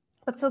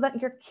 but so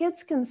that your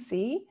kids can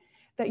see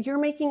that you're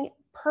making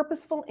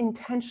purposeful,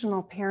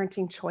 intentional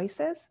parenting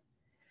choices.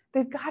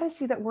 They've got to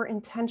see that we're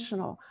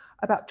intentional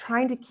about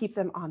trying to keep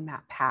them on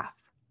that path.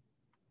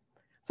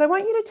 So I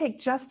want you to take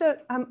just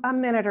a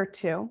minute or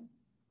two,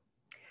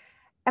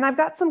 and I've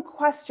got some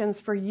questions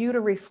for you to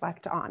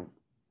reflect on.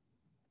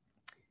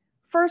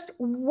 First,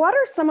 what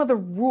are some of the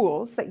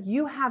rules that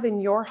you have in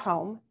your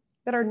home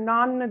that are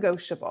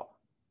non-negotiable?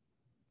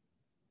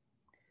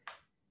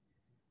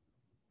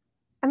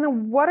 And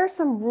then what are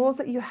some rules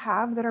that you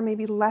have that are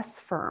maybe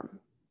less firm?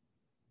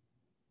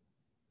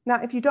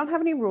 Now, if you don't have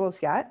any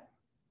rules yet,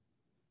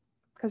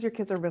 because your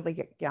kids are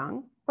really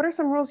young, what are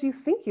some rules you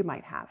think you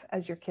might have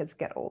as your kids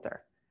get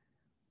older?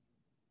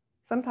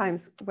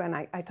 Sometimes when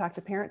I talk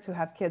to parents who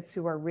have kids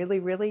who are really,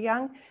 really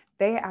young,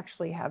 they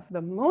actually have the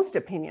most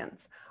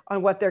opinions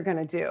on what they're going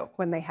to do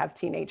when they have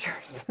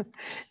teenagers.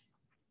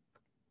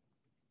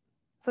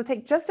 So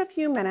take just a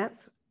few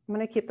minutes I'm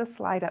going to keep the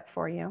slide up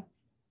for you.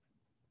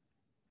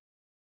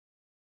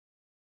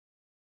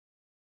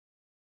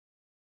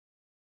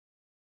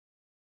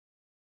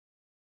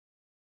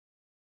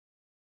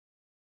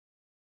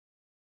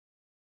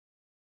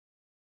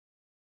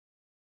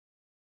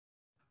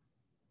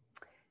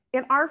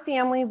 In our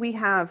family, we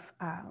have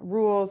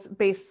rules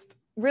based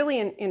really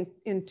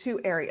in two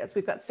areas.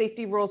 We've got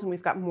safety rules and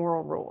we've got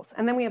moral rules.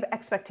 And then we have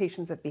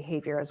expectations of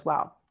behavior as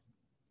well.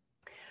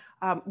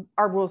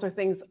 Our rules are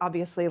things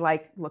obviously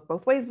like look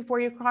both ways before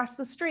you cross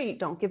the street,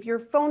 don't give your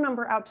phone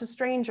number out to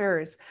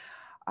strangers,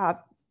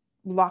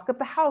 lock up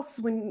the house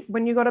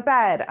when you go to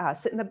bed,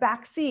 sit in the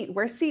back seat,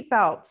 wear seat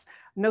belts,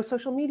 no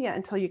social media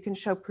until you can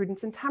show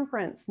prudence and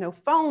temperance, no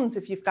phones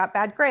if you've got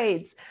bad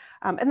grades.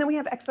 And then we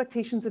have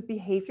expectations of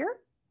behavior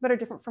that are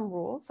different from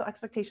rules. So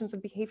expectations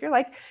of behavior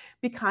like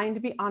be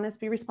kind, be honest,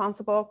 be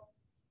responsible,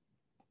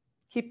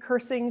 keep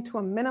cursing to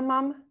a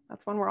minimum.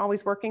 That's one we're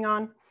always working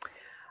on.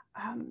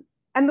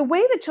 And the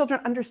way that children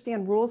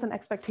understand rules and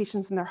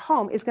expectations in their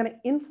home is going to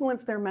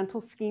influence their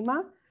mental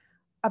schema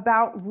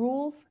about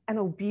rules and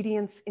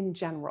obedience in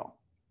general.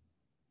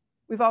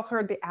 We've all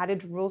heard the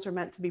adage rules are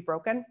meant to be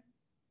broken.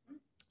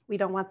 We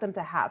don't want them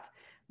to have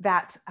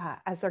that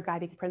as their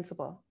guiding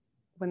principle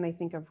when they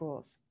think of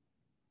rules.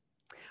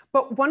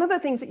 But one of the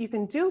things that you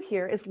can do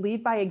here is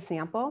lead by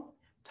example,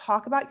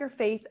 talk about your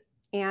faith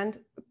and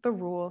the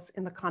rules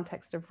in the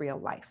context of real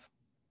life.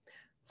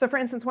 So for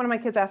instance, one of my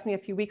kids asked me a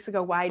few weeks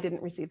ago why I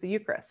didn't receive the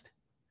Eucharist.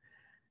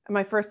 And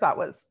my first thought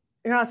was,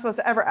 you're not supposed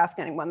to ever ask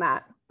anyone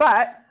that.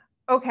 But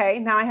okay,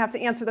 now I have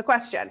to answer the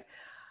question.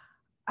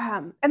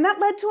 And that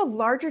led to a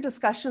larger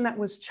discussion that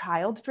was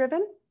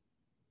child-driven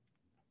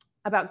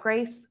about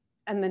grace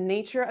and the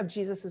nature of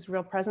Jesus's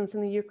real presence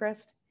in the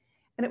Eucharist.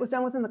 And it was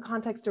done within the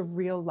context of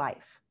real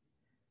life,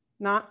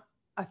 not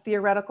a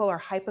theoretical or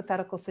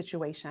hypothetical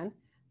situation.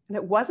 And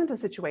it wasn't a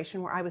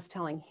situation where I was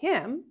telling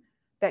him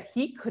that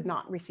he could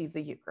not receive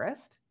the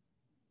Eucharist.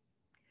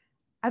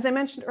 As I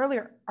mentioned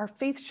earlier, our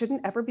faith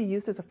shouldn't ever be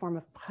used as a form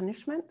of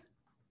punishment.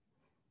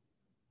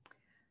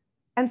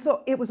 And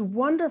so it was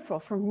wonderful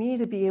for me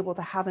to be able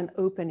to have an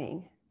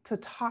opening to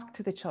talk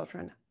to the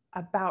children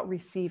about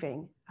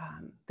receiving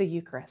the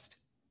Eucharist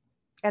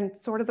and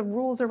sort of the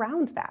rules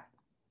around that.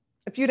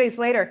 A few days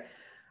later,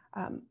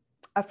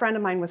 a friend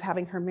of mine was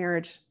having her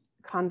marriage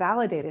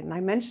convalidated, and I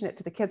mentioned it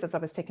to the kids as I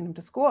was taking them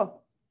to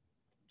school.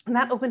 And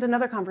that opened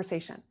another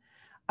conversation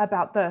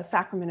about the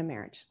sacrament of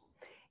marriage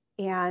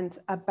and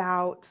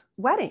about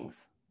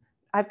weddings.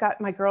 I've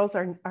got, my girls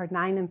are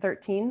 9 and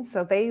 13,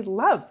 so they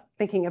love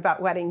thinking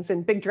about weddings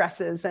and big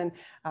dresses and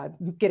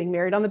getting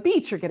married on the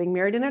beach or getting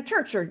married in a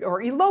church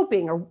or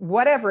eloping or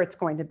whatever it's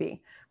going to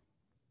be.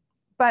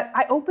 But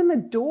I opened the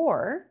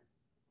door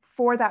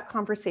for that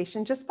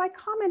conversation just by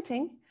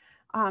commenting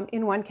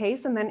in one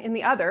case and then in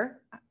the other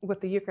with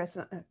the Eucharist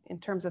in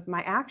terms of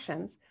my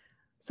actions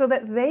so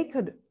that they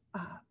could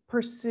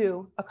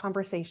pursue a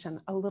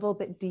conversation a little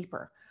bit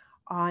deeper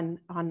on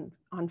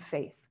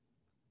faith.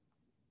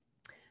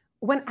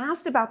 When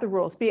asked about the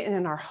rules, be it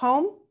in our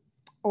home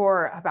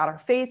or about our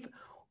faith,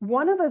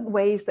 one of the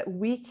ways that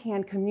we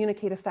can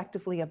communicate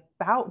effectively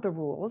about the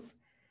rules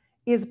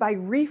is by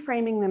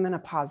reframing them in a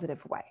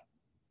positive way.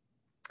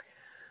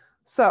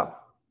 So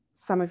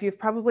some of you have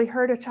probably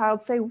heard a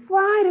child say,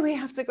 why do we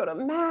have to go to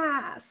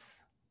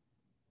Mass?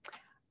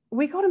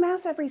 We go to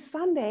Mass every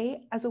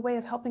Sunday as a way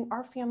of helping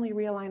our family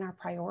realign our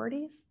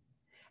priorities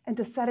and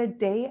to set a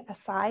day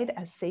aside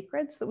as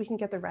sacred so that we can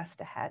get the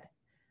rest ahead,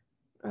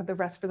 or the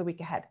rest for the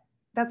week ahead.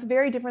 That's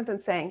very different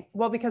than saying,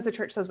 well, because the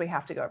church says we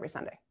have to go every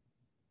Sunday.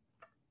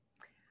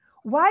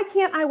 Why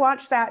can't I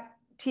watch that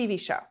TV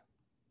show?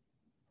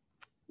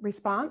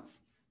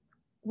 Response,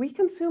 we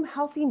consume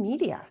healthy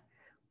media.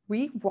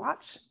 We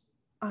watch,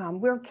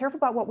 we're careful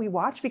about what we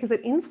watch because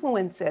it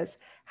influences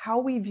how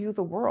we view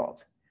the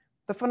world.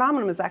 The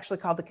phenomenon is actually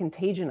called the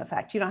contagion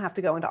effect. You don't have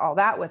to go into all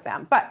that with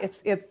them, but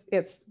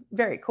it's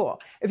very cool.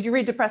 If you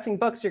read depressing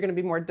books, you're going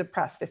to be more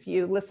depressed. If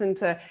you listen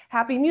to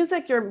happy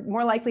music, you're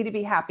more likely to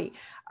be happy.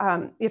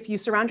 If you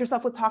surround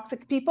yourself with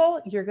toxic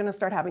people, you're going to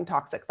start having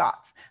toxic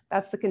thoughts.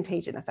 That's the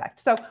contagion effect.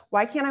 So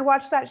why can't I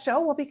watch that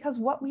show? Well, because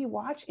what we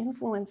watch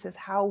influences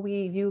how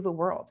we view the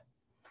world.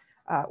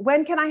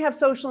 When can I have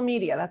social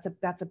media?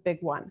 That's a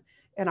big one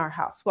in our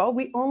house. Well,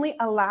 we only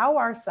allow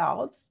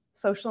ourselves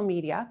social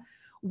media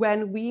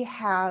when we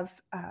have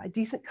a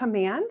decent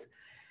command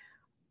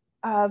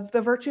of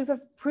the virtues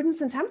of prudence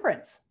and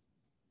temperance.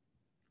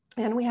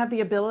 And we have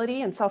the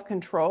ability and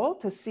self-control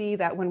to see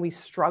that when we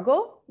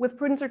struggle with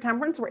prudence or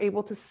temperance, we're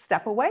able to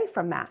step away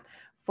from that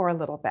for a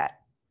little bit.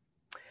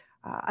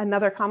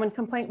 Another common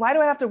complaint, why do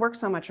I have to work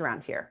so much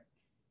around here?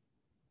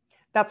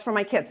 That's for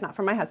my kids, not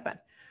for my husband.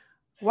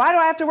 Why do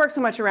I have to work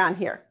so much around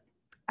here?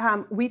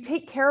 We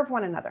take care of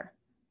one another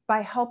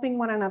by helping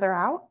one another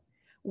out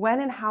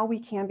when and how we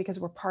can, because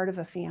we're part of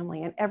a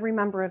family, and every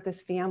member of this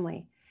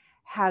family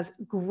has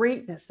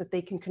greatness that they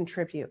can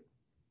contribute.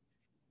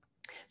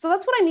 So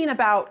that's what I mean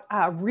about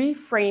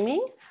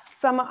reframing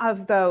some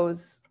of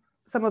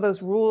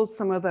those rules,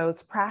 some of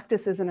those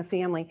practices in a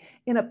family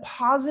in a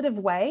positive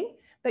way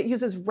that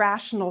uses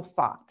rational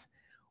thought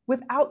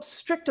without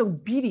strict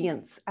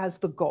obedience as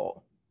the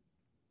goal.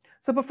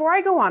 So before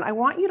I go on, I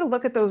want you to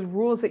look at those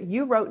rules that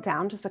you wrote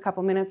down just a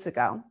couple minutes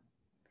ago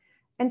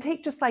and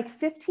take just like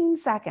 15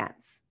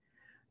 seconds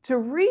to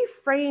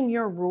reframe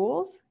your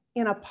rules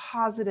in a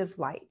positive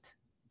light.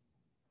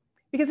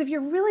 Because if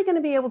you're really going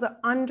to be able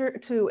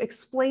to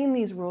explain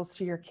these rules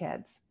to your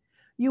kids,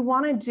 you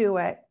want to do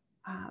it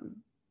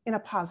in a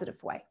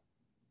positive way.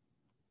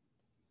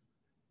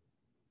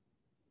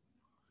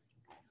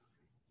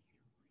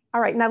 All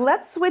right, now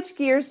let's switch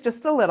gears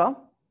just a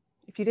little.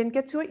 If you didn't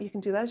get to it, you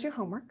can do that as your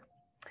homework.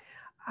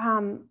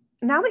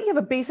 Now that you have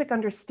a basic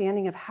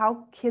understanding of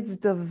how kids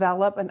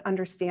develop an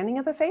understanding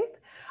of the faith,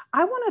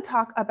 I want to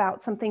talk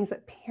about some things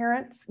that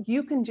parents,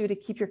 you can do to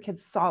keep your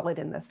kids solid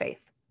in the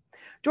faith.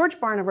 George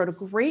Barna wrote a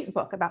great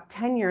book about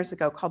 10 years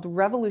ago called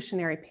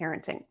Revolutionary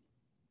Parenting.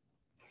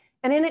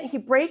 And in it, he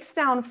breaks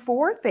down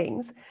 4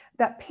 things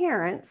that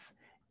parents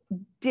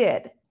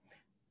did.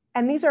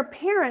 And these are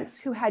parents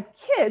who had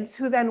kids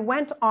who then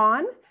went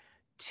on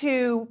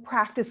to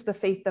practice the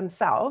faith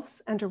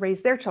themselves and to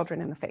raise their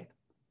children in the faith.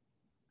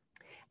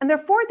 And there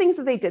are 4 things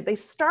that they did. They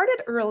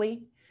started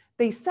early,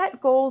 they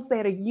set goals, they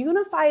had a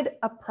unified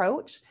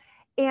approach,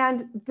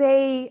 and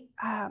they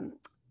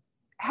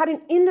had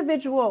an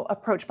individual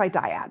approach by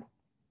dyad.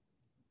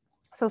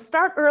 So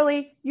start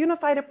early,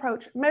 unified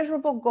approach,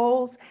 measurable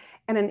goals,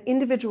 and an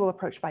individual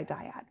approach by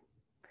dyad.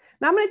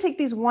 Now I'm going to take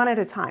these one at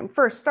a time.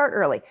 First, start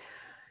early.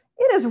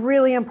 It is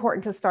really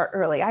important to start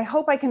early. I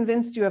hope I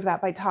convinced you of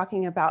that by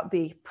talking about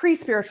the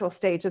pre-spiritual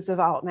stage of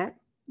development.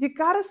 You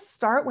got to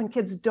start when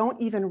kids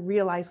don't even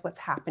realize what's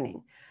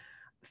happening.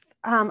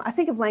 I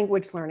think of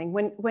language learning.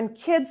 When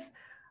kids,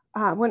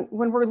 when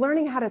we're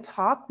learning how to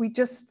talk, we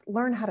just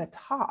learn how to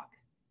talk.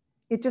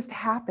 It just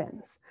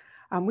happens.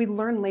 We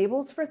learn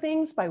labels for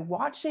things by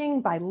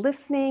watching, by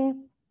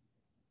listening.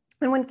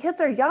 And when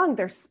kids are young,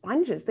 they're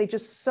sponges. They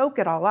just soak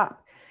it all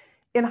up.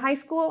 In high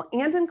school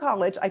and in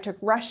college, I took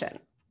Russian.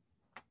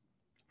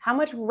 How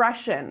much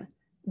Russian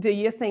do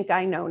you think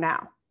I know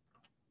now?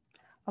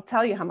 I'll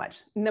tell you how much.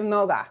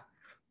 Немного.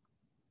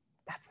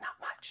 That's not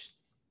much.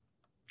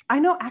 I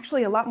know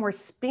actually a lot more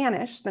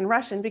Spanish than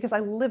Russian because I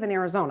live in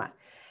Arizona.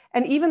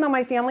 And even though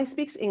my family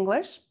speaks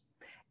English,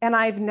 and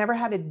I've never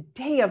had a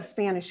day of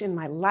Spanish in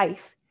my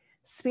life,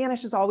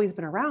 Spanish has always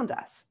been around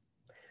us.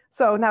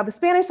 So now the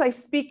Spanish I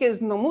speak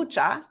is no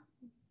mucha,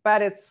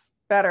 but it's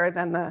better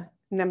than the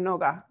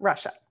немного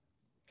Russian.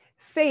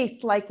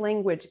 Faith, like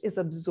language, is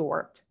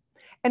absorbed.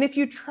 And if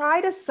you try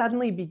to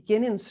suddenly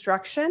begin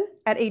instruction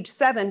at age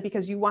 7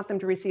 because you want them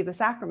to receive the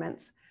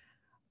sacraments,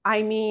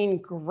 I mean,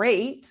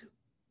 great.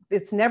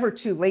 It's never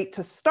too late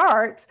to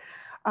start,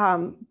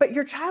 but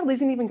your child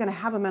isn't even going to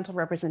have a mental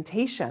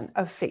representation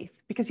of faith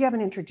because you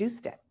haven't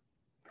introduced it.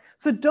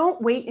 So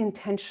don't wait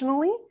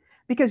intentionally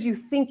because you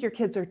think your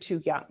kids are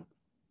too young.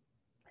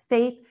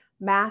 Faith,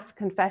 mass,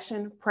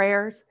 confession,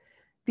 prayers,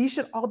 these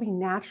should all be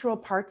natural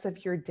parts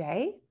of your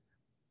day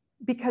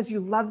because you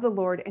love the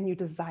Lord and you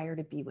desire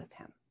to be with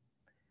him.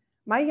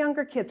 My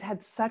younger kids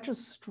had such a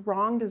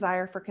strong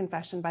desire for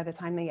confession by the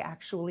time they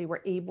actually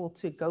were able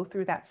to go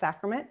through that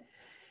sacrament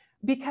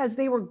because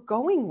they were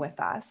going with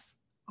us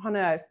on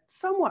a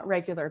somewhat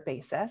regular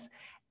basis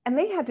and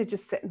they had to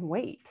just sit and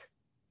wait.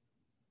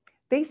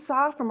 They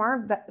saw from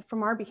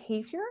our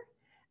behavior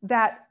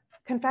that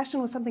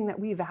confession was something that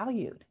we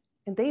valued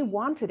and they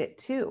wanted it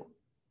too.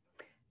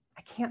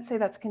 I can't say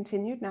that's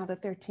continued now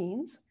that they're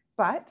teens,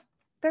 but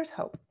there's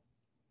hope.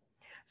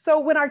 So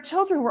when our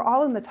children were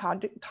all in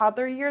the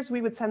toddler years,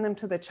 we would send them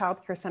to the child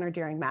care center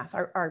during Mass.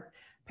 Our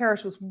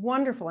parish was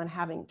wonderful in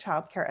having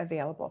childcare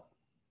available.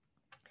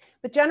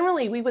 But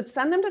generally, we would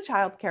send them to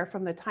childcare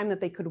from the time that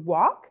they could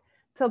walk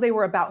till they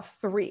were about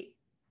 3.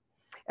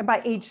 And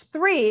by age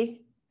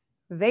 3,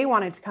 they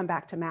wanted to come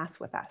back to Mass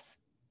with us.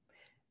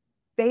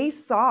 They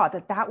saw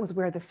that that was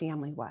where the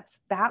family was.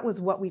 That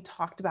was what we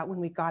talked about when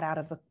we got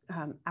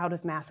out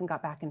of Mass and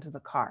got back into the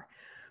car.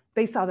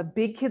 They saw the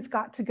big kids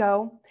got to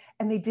go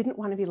and they didn't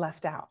want to be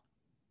left out.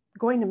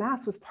 Going to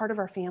Mass was part of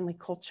our family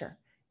culture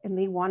and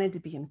they wanted to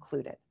be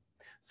included.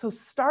 So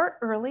start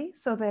early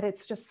so that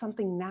it's just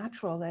something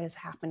natural that is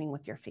happening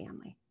with your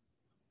family.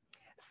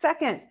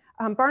 Second,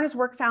 Barna's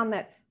work found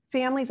that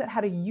families that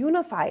had a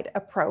unified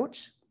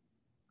approach,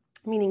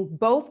 meaning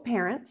both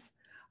parents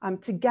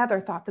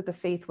together thought that the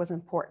faith was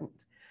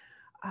important.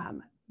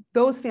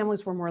 Those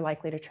families were more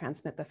likely to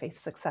transmit the faith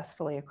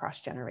successfully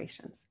across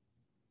generations.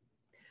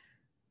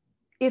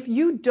 If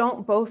you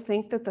don't both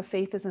think that the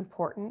faith is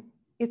important,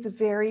 it's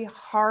very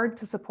hard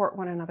to support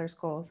one another's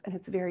goals, and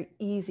it's very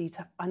easy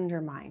to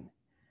undermine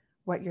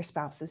what your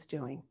spouse is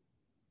doing.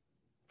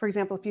 For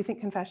example, if you think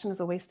confession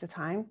is a waste of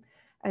time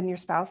and your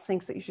spouse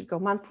thinks that you should go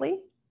monthly,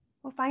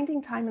 well,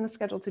 finding time in the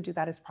schedule to do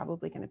that is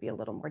probably going to be a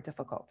little more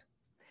difficult.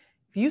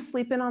 If you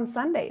sleep in on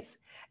Sundays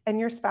and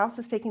your spouse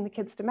is taking the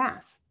kids to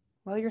Mass,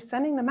 well, you're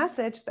sending the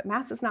message that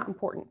Mass is not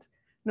important.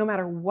 No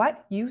matter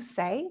what you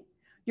say,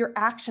 your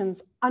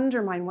actions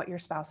undermine what your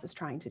spouse is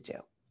trying to do.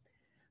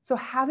 So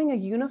having a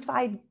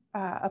unified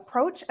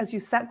approach as you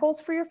set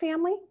goals for your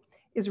family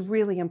is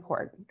really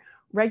important.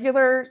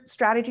 Regular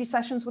strategy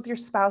sessions with your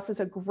spouse is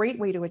a great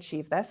way to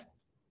achieve this.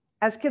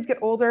 As kids get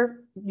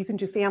older, you can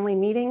do family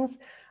meetings,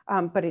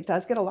 but it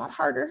does get a lot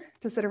harder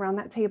to sit around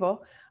that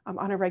table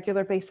on a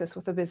regular basis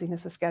with the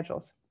busyness of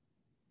schedules.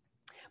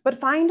 But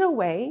find a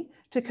way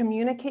to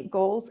communicate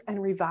goals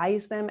and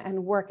revise them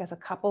and work as a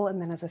couple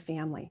and then as a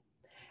family.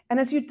 And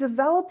as you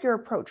develop your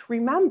approach,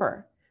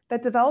 remember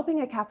that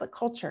developing a Catholic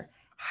culture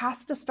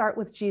has to start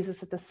with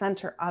Jesus at the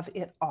center of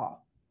it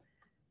all.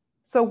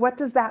 So what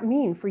does that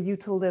mean for you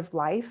to live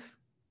life,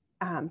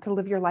 to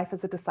live your life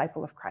as a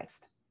disciple of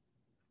Christ?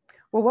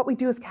 Well, what we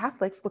do as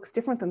Catholics looks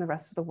different than the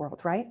rest of the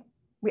world, right?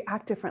 We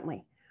act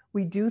differently.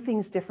 We do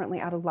things differently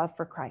out of love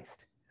for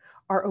Christ.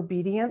 Our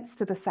obedience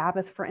to the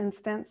Sabbath, for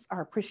instance,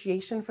 our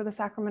appreciation for the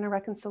sacrament of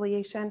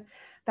reconciliation,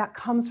 that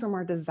comes from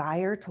our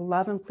desire to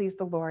love and please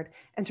the Lord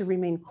and to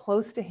remain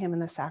close to him in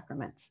the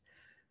sacraments.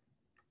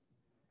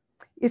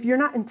 If you're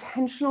not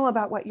intentional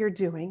about what you're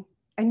doing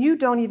and you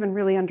don't even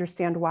really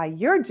understand why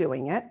you're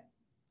doing it,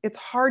 it's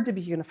hard to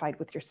be unified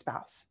with your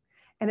spouse.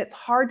 And it's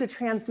hard to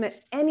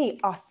transmit any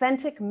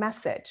authentic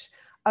message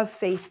of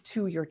faith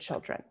to your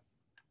children.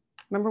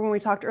 Remember when we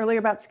talked earlier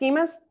about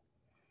schemas?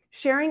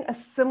 Sharing a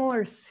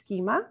similar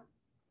schema,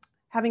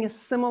 having a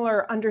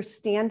similar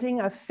understanding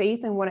of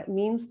faith and what it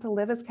means to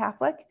live as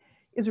Catholic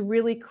is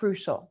really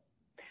crucial.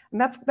 And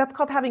that's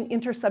called having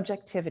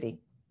intersubjectivity.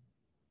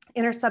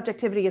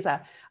 Intersubjectivity is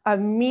a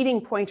meeting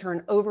point or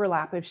an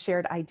overlap of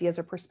shared ideas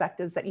or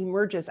perspectives that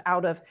emerges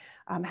out of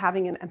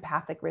having an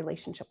empathic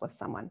relationship with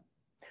someone.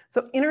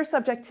 So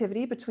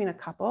intersubjectivity between a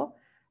couple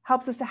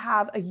helps us to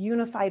have a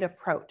unified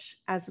approach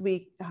as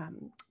we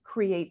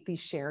create these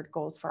shared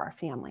goals for our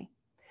family.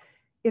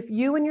 If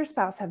you and your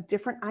spouse have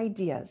different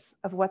ideas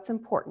of what's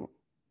important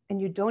and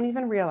you don't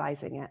even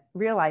realize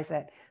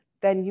it,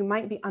 then you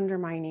might be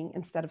undermining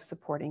instead of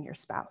supporting your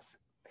spouse.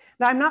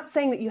 Now, I'm not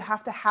saying that you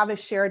have to have a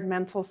shared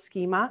mental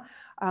schema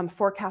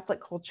for Catholic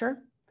culture,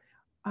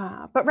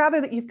 but rather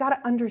that you've got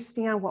to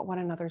understand what one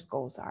another's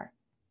goals are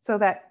so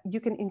that you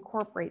can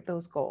incorporate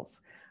those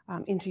goals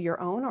into your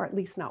own, or at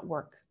least not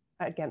work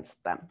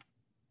against them.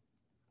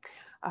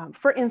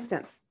 For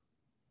instance,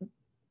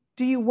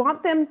 do you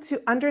want them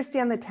to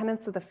understand the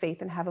tenets of the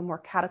faith and have a more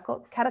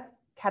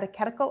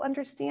catechetical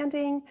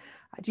understanding?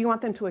 Do you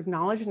want them to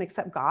acknowledge and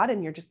accept God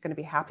and you're just going to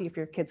be happy if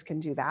your kids can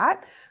do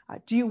that?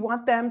 Do you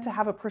want them to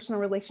have a personal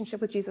relationship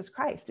with Jesus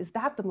Christ? Is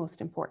that the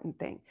most important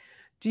thing?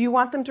 Do you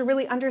want them to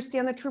really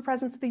understand the true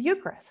presence of the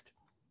Eucharist?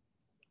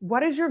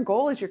 What is your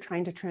goal as you're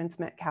trying to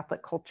transmit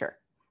Catholic culture?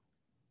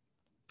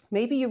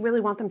 Maybe you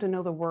really want them to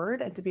know the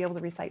word and to be able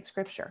to recite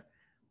scripture.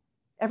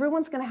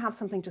 Everyone's going to have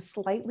something just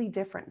slightly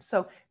different.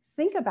 So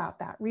think about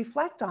that,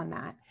 reflect on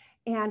that,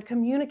 and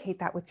communicate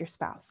that with your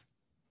spouse.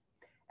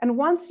 And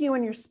once you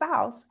and your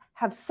spouse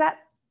have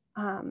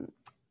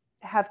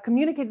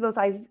communicated those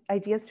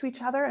ideas to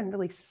each other and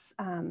really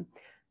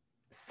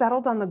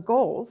settled on the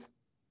goals,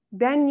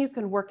 then you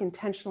can work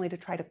intentionally to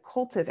try to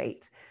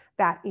cultivate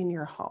that in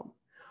your home.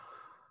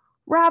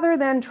 Rather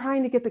than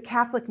trying to get the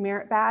Catholic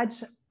merit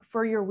badge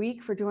for your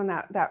week for doing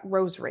that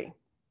rosary.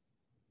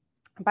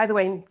 By the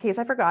way, in case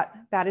I forgot,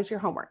 that is your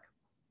homework,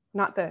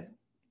 not the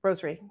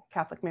rosary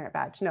Catholic merit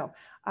badge. No,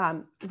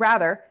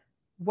 rather,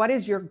 what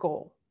is your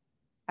goal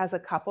as a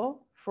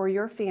couple for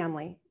your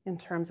family in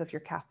terms of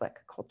your Catholic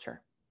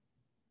culture?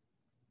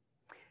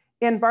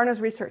 In Barna's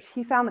research,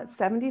 he found that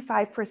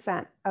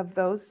 75% of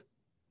those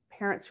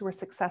parents who were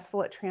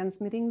successful at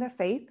transmitting the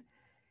faith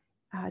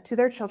to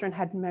their children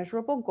had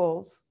measurable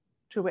goals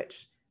to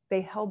which they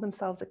held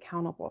themselves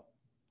accountable.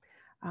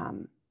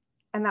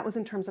 And that was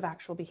in terms of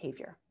actual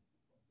behavior.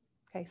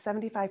 Okay,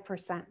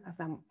 75% of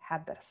them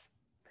had this.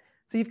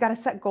 So you've got to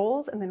set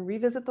goals and then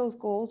revisit those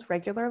goals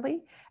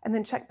regularly and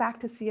then check back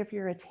to see if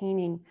you're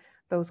attaining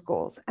those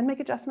goals and make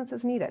adjustments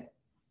as needed.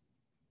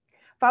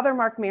 Father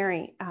Mark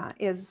Mary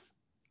is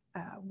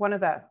one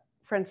of the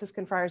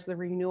Franciscan Friars of the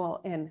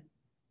Renewal in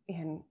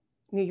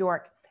New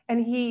York.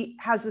 And he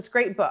has this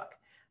great book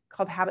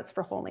called Habits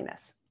for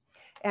Holiness.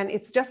 And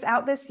it's just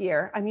out this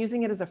year. I'm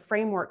using it as a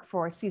framework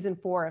for season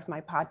 4 of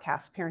my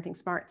podcast, Parenting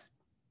Smarts.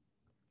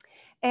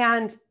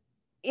 And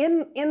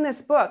in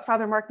this book,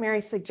 Father Mark Mary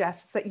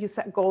suggests that you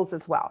set goals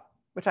as well,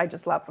 which I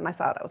just loved. When I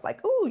saw it, I was like,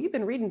 oh, you've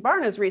been reading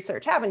Barna's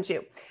research, haven't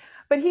you?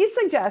 But he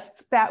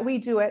suggests that we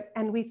do it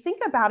and we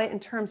think about it in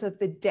terms of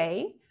the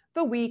day,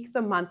 the week,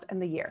 the month,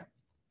 and the year.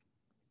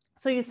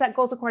 So you set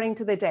goals according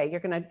to the day.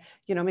 You're going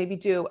to, maybe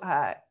do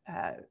a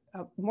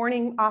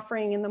morning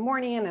offering in the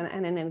morning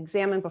and an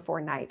examen before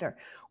night, or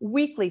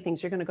weekly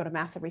things. You're going to go to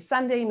Mass every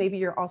Sunday. Maybe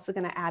you're also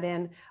going to add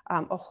in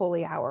a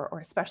holy hour or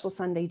a special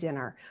Sunday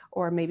dinner,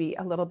 or maybe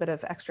a little bit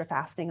of extra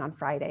fasting on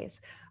Fridays.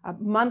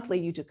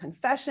 Monthly, you do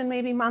confession,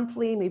 maybe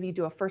monthly. Maybe you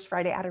do a First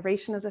Friday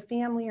adoration as a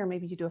family, or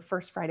maybe you do a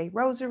First Friday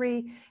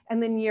rosary.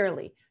 And then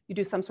yearly, you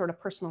do some sort of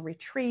personal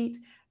retreat.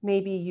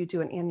 Maybe you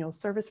do an annual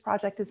service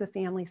project as a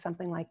family,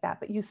 something like that.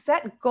 But you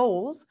set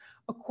goals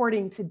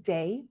according to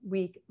day,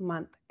 week,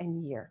 month,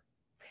 and year.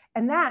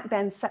 And that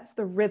then sets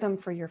the rhythm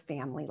for your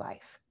family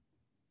life.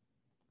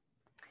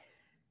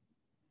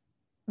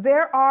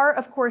 There are,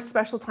 of course,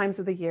 special times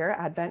of the year,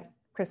 Advent,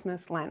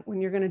 Christmas, Lent, when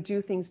you're going to do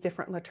things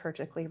different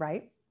liturgically,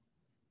 right?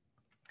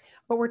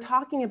 But we're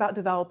talking about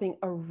developing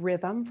a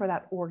rhythm for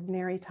that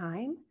ordinary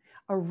time,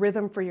 a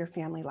rhythm for your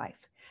family life.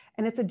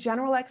 And it's a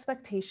general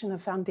expectation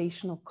of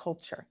foundational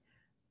culture.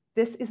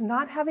 This is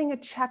not having a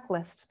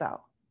checklist,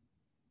 though.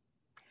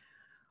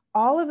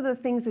 All of the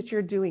things that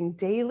you're doing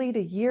daily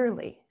to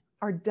yearly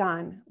are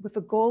done with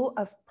the goal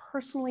of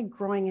personally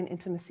growing in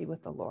intimacy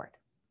with the Lord.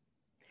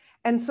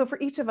 And so for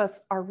each of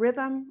us, our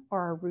rhythm or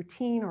our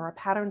routine or our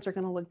patterns are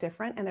going to look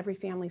different, and every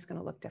family is going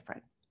to look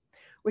different.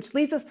 Which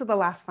leads us to the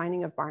last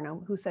finding of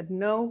Barnum, who said,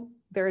 no,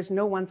 there is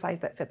no one size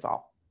that fits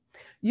all.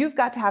 You've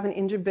got to have an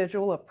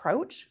individual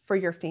approach for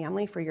your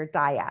family, for your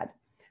dyad,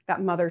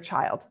 that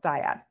mother-child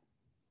dyad.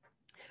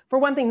 For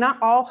one thing,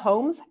 not all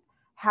homes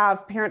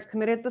have parents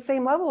committed at the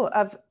same level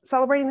of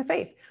celebrating the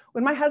faith.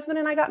 When my husband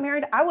and I got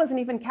married, I wasn't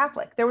even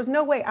Catholic. There was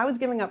no way I was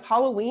giving up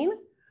Halloween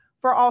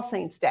for All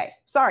Saints Day.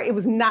 Sorry, it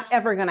was not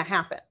ever going to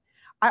happen.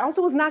 I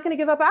also was not going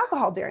to give up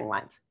alcohol during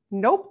Lent.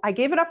 Nope, I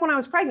gave it up when I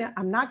was pregnant.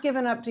 I'm not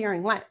giving up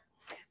during Lent.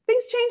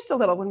 Things changed a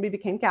little when we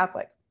became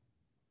Catholic.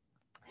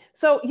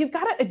 So you've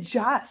got to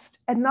adjust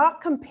and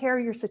not compare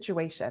your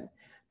situation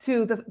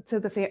to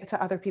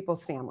other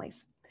people's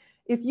families.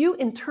 If you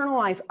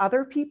internalize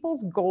other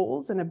people's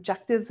goals and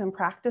objectives and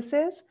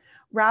practices,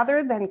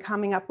 rather than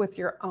coming up with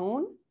your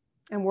own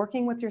and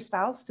working with your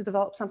spouse to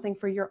develop something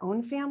for your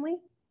own family,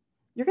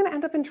 you're going to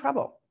end up in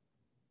trouble.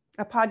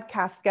 A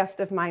podcast guest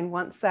of mine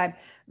once said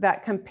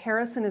that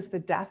comparison is the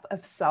death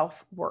of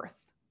self-worth.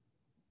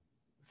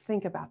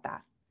 Think about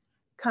that.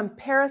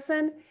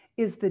 Comparison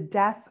is the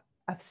death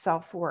of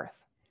self-worth.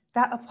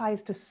 That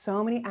applies to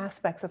so many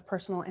aspects of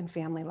personal and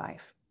family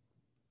life.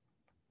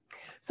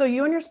 So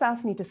you and your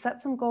spouse need to set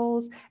some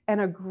goals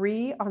and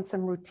agree on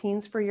some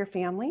routines for your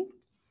family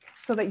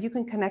so that you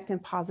can connect in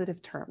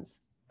positive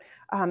terms.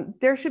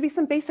 There should be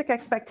some basic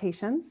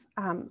expectations.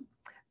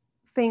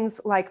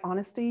 Things like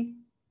honesty,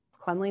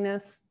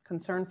 cleanliness,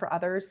 concern for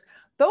others.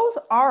 Those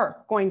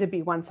are going to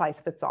be one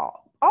size fits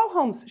all. All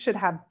homes should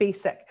have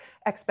basic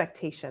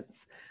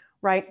expectations,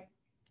 right?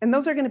 And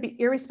those are going to be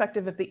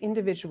irrespective of the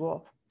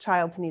individual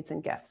child's needs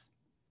and gifts.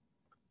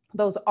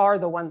 Those are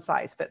the one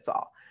size fits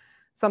all.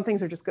 Some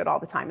things are just good all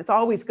the time. It's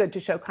always good to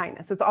show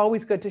kindness. It's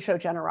always good to show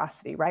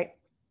generosity, right?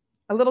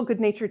 A little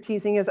good-natured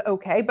teasing is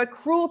okay, but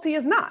cruelty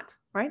is not,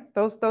 right?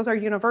 Those are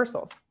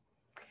universals.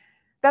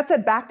 That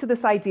said, back to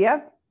this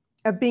idea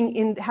of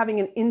having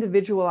an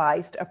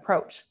individualized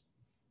approach.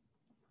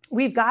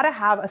 We've got to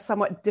have a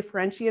somewhat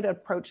differentiated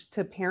approach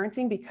to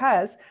parenting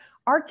because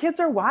our kids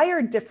are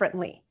wired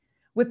differently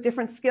with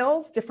different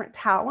skills, different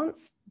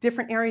talents,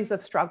 different areas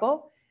of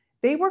struggle.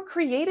 They were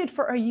created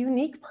for a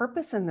unique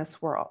purpose in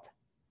this world.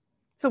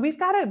 So we've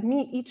got to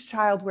meet each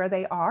child where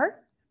they are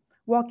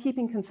while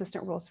keeping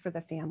consistent rules for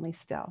the family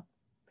still.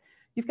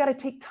 You've got to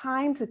take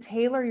time to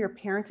tailor your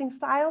parenting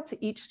style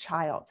to each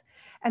child.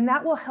 And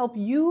that will help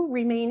you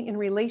remain in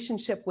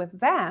relationship with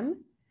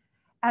them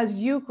as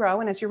you grow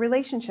and as your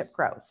relationship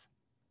grows.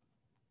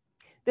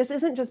 This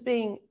isn't just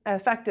being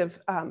effective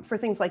for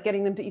things like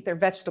getting them to eat their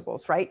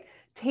vegetables, right?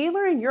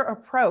 Tailoring your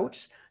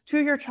approach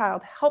to your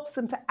child helps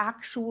them to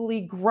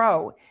actually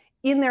grow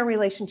in their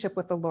relationship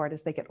with the Lord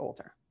as they get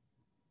older.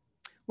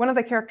 One of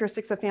the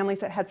characteristics of families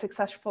that had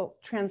successful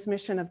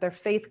transmission of their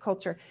faith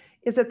culture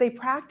is that they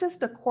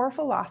practiced a core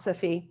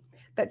philosophy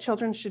that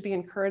children should be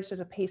encouraged at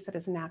a pace that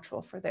is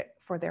natural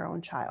for their own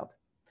child.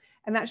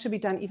 And that should be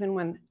done even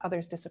when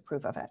others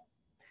disapprove of it.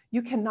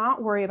 You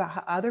cannot worry about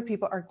how other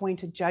people are going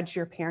to judge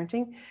your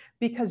parenting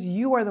because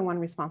you are the one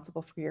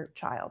responsible for your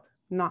child,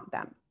 not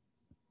them.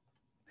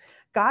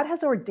 God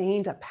has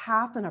ordained a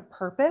path and a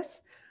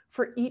purpose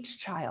for each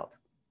child.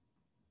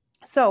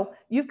 So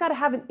you've got to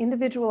have an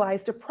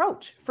individualized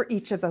approach for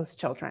each of those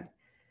children.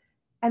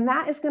 And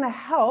that is going to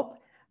help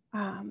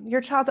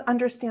your child to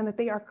understand that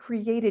they are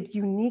created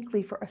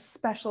uniquely for a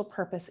special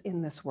purpose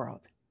in this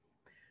world.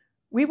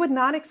 We would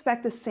not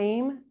expect the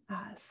same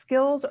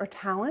skills or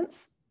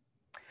talents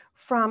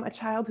from a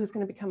child who's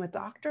going to become a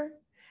doctor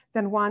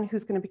than one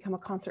who's going to become a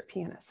concert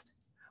pianist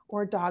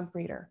or a dog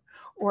breeder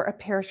or a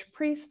parish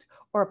priest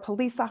or a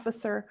police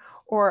officer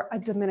or a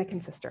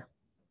Dominican sister.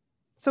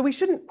 So we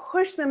shouldn't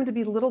push them to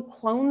be little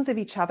clones of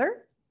each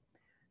other.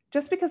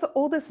 Just because the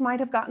oldest might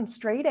have gotten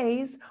straight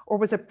A's or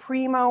was a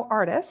primo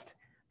artist,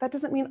 that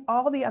doesn't mean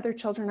all the other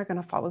children are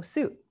going to follow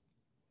suit.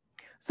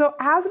 So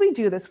as we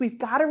do this, we've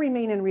got to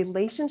remain in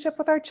relationship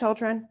with our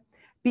children,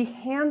 be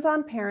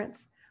hands-on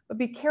parents, but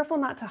be careful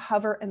not to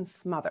hover and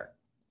smother.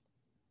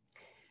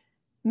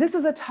 This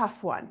is a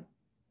tough one.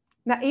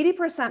 Now,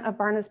 80% of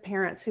Barna's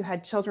parents who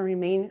had children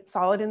remain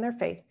solid in their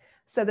faith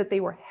said that they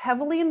were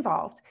heavily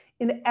involved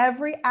in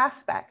every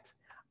aspect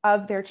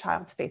of their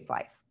child's faith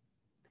life.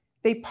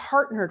 They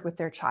partnered with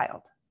their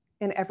child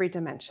in every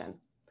dimension.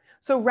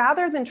 So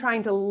rather than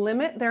trying to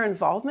limit their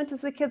involvement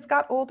as the kids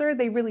got older,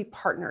 they really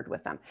partnered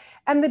with them.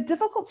 And the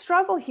difficult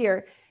struggle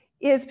here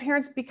is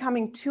parents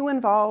becoming too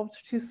involved,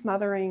 too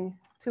smothering,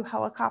 too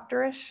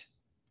helicopterish.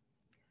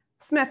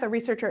 Smith, a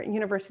researcher at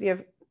University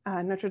of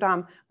Notre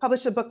Dame,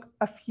 published a book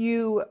a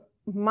few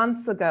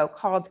months ago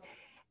called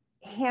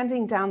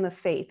Handing Down the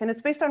Faith. And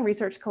it's based on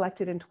research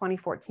collected in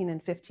 2014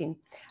 and 15. And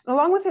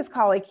along with his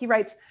colleague, he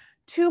writes,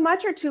 too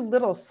much or too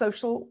little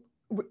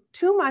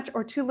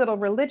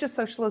religious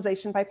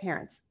socialization by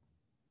parents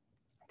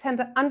tend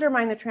to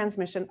undermine the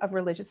transmission of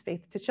religious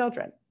faith to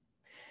children.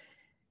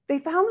 They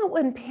found that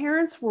when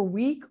parents were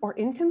weak or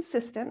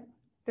inconsistent,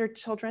 their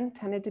children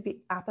tended to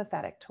be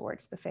apathetic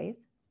towards the faith.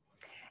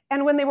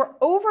 And when they were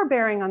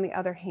overbearing, on the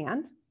other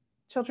hand,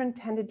 children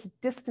tended to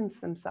distance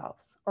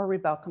themselves or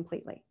rebel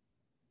completely.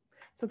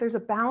 So there's a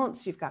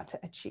balance you've got to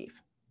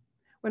achieve.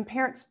 When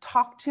parents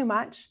talk too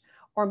much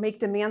or make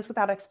demands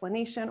without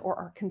explanation or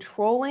are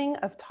controlling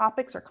of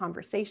topics or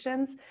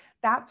conversations,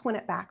 that's when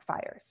it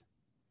backfires.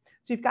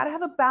 So you've got to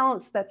have a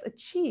balance that's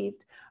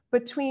achieved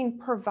between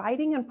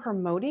providing and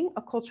promoting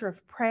a culture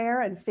of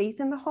prayer and faith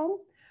in the home,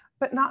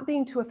 but not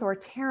being too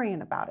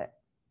authoritarian about it.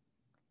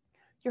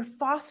 You're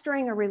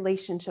fostering a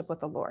relationship with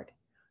the Lord.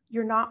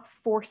 You're not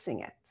forcing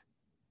it.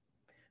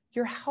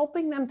 You're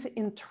helping them to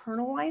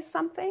internalize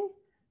something,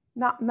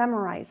 not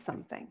memorize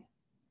something.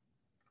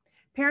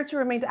 Parents who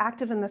remained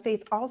active in the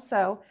faith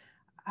also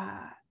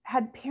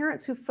had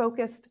parents who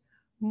focused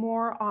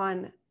more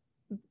on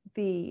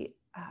the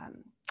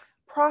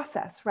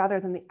process rather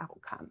than the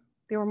outcome.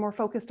 They were more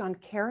focused on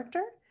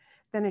character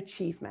than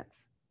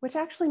achievements, which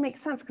actually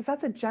makes sense because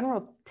that's a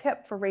general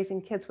tip for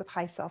raising kids with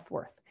high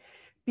self-worth.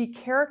 Be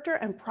character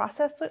and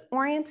process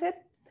oriented,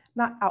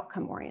 not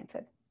outcome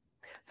oriented.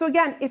 So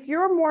again, if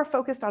you're more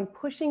focused on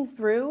pushing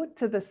through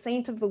to the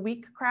saint of the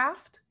week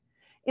craft,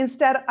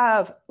 instead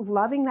of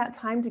loving that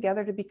time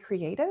together to be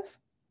creative,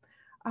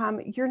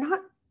 you're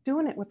not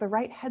doing it with the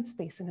right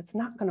headspace and it's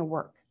not going to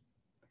work.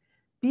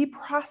 Be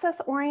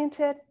process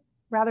oriented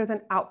rather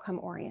than outcome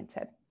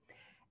oriented.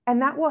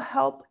 And that will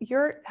help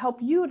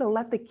you to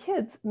let the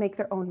kids make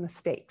their own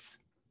mistakes.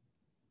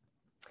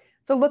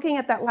 So looking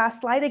at that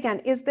last slide again,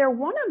 is there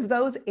one of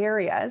those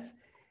areas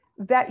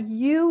that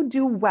you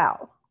do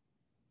well,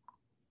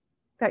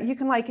 that you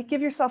can like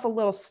give yourself a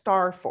little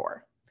star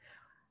for?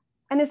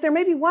 And is there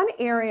maybe one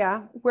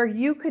area where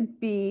you could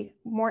be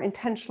more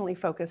intentionally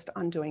focused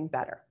on doing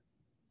better?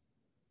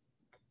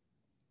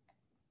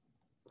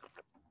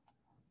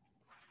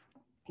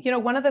 You know,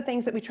 one of the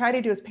things that we try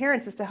to do as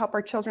parents is to help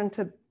our children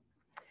to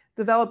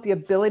develop the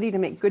ability to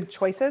make good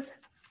choices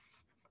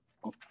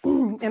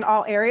in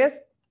all areas.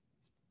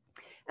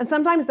 And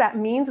sometimes that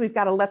means we've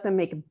got to let them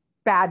make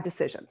bad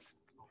decisions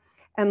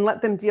and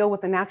let them deal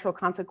with the natural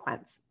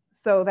consequence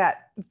so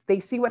that they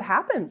see what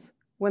happens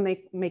when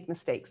they make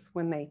mistakes,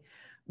 when they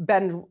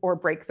bend or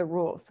break the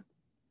rules.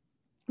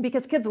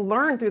 Because kids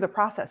learn through the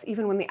process,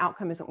 even when the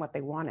outcome isn't what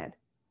they wanted.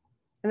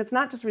 And it's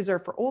not just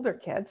reserved for older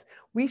kids.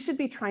 We should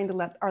be trying to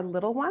let our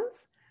little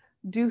ones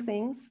do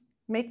things,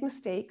 make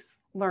mistakes,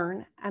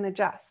 learn, and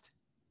adjust.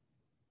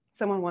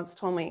 Someone once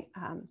told me,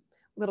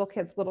 little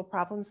kids, little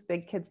problems,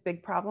 big kids,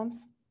 big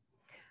problems.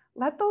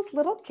 Let those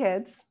little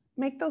kids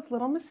make those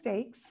little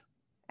mistakes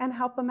and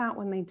help them out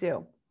when they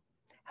do.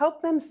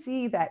 Help them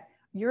see that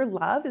your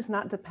love is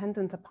not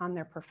dependent upon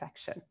their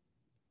perfection.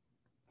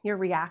 Your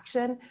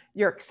reaction,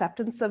 your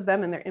acceptance of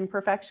them and their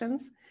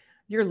imperfections,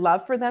 your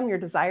love for them, your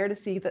desire to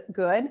see the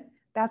good,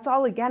 that's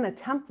all, again, a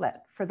template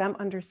for them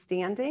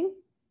understanding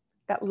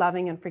that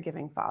loving and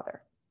forgiving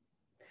Father.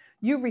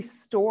 You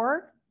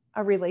restore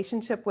a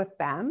relationship with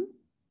them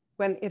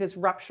when it is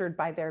ruptured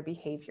by their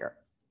behavior.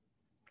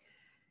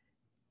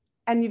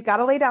 And you've got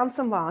to lay down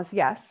some laws,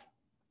 yes.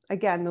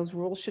 Again, those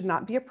rules should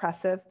not be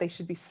oppressive. They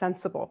should be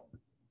sensible.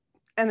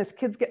 And as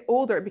kids get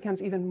older, it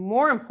becomes even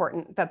more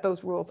important that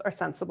those rules are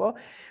sensible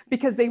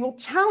because they will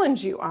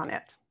challenge you on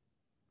it.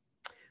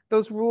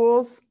 Those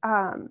rules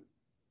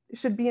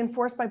should be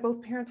enforced by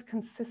both parents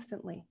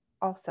consistently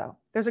also.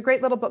 There's a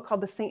great little book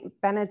called The Saint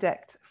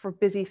Benedict for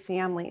Busy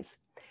Families.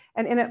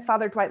 And in it,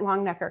 Father Dwight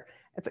Longnecker,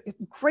 it's a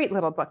great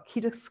little book. He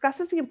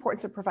discusses the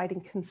importance of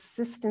providing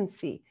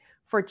consistency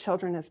for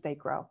children as they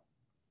grow.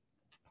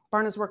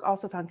 Barna's work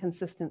also found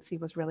consistency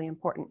was really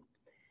important.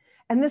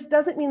 And this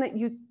doesn't mean that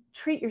you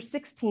treat your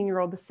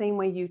 16-year-old the same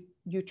way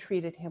you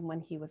treated him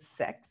when he was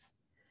 6,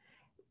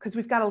 because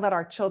we've got to let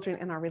our children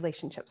and our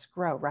relationships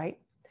grow, right?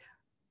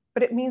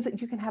 But it means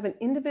that you can have an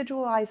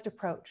individualized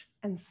approach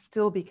and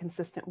still be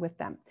consistent with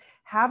them.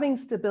 Having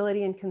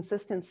stability and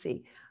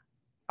consistency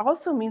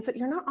also means that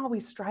you're not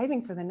always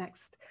striving for the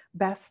next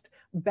best,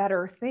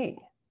 better thing.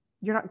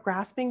 You're not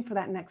grasping for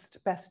that next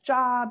best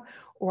job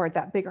or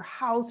that bigger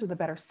house or the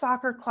better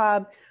soccer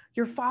club.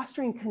 You're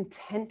fostering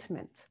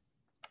contentment.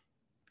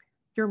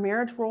 Your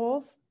marriage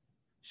roles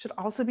should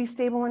also be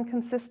stable and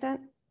consistent.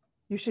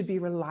 You should be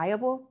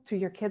reliable to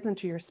your kids and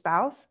to your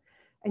spouse,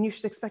 and you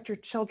should expect your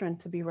children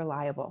to be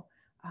reliable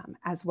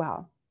as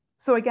well.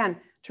 So again,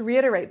 to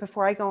reiterate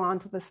before I go on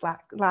to this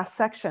last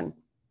section,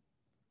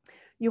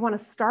 you want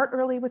to start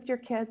early with your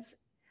kids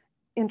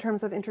in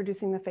terms of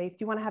introducing the faith.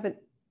 You want to have a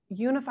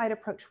unified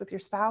approach with your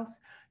spouse.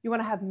 You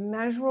want to have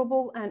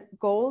measurable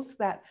goals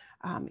that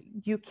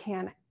you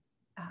can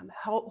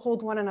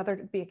hold one another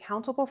to be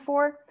accountable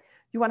for.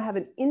 You want to have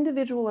an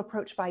individual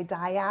approach by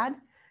dyad,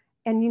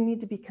 and you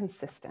need to be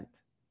consistent.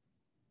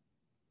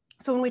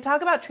 So when we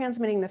talk about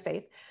transmitting the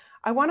faith,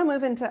 I want to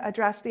move into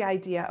address the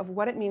idea of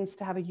what it means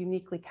to have a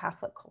uniquely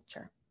Catholic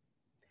culture.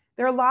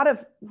 There are a lot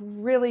of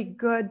really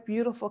good,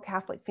 beautiful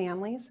Catholic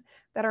families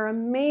that are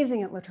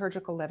amazing at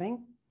liturgical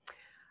living,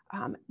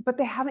 but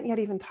they haven't yet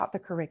even taught the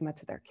Kerygma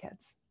to their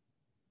kids.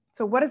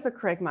 So what is the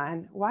Kerygma,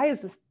 and why is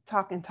this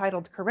talk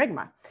entitled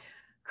Kerygma?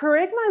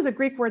 Kerygma is a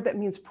Greek word that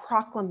means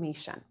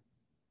proclamation.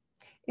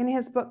 In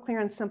his book, Clear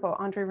and Simple,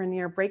 Andre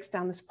Ranier breaks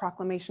down this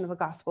proclamation of the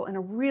gospel in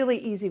a really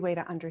easy way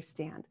to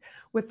understand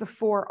with the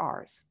 4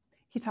 R's.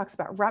 He talks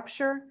about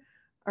rupture,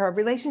 or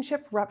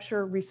relationship,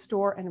 rupture,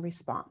 restore, and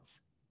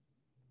response.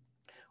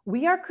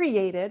 We are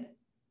created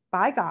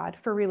by God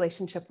for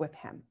relationship with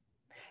him.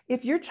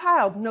 If your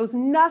child knows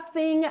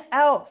nothing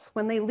else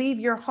when they leave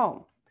your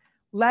home,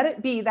 let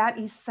it be that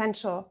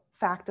essential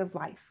fact of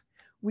life.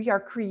 We are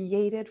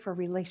created for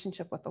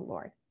relationship with the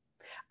Lord.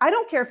 I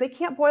don't care if they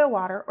can't boil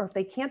water or if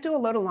they can't do a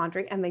load of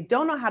laundry and they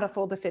don't know how to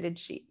fold a fitted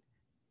sheet.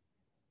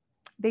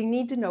 They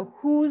need to know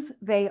whose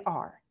they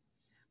are.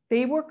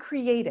 They were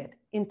created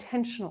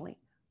intentionally,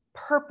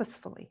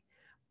 purposefully,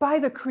 by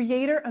the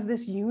creator of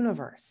this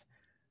universe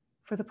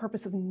for the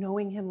purpose of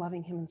knowing him,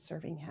 loving him, and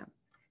serving him.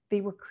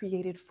 They were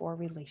created for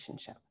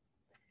relationship.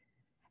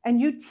 And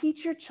you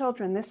teach your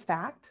children this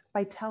fact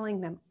by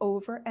telling them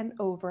over and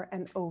over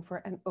and over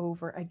and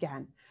over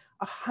again,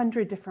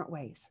 100 different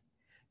ways.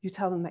 You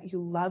tell them that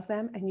you love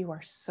them and you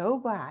are so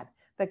glad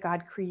that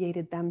God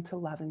created them to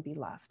love and be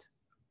loved.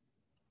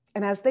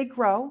 And as they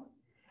grow,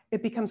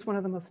 it becomes one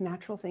of the most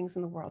natural things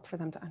in the world for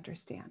them to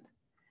understand.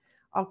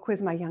 I'll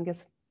quiz my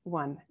youngest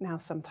one now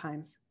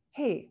sometimes.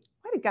 Hey,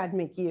 why did God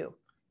make you?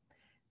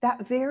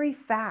 That very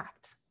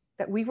fact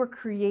that we were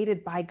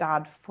created by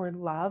God for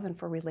love and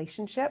for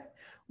relationship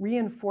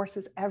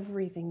reinforces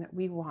everything that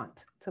we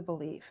want to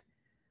believe.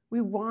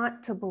 We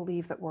want to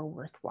believe that we're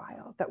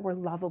worthwhile, that we're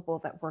lovable,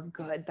 that we're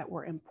good, that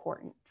we're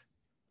important.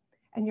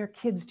 And your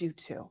kids do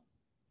too.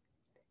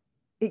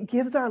 It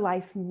gives our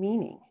life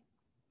meaning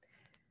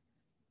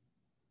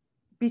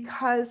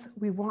because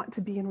we want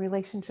to be in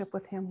relationship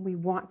with him, we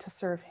want to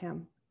serve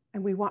him,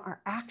 and we want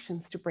our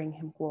actions to bring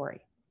him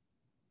glory.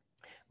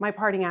 My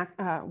parting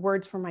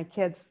words for my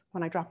kids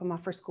when I drop them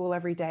off for school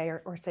every day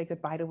or say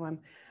goodbye to them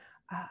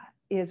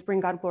is bring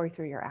God glory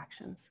through your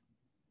actions.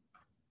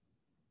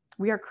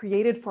 We are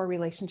created for a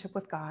relationship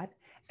with God,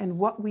 and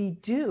what we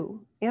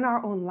do in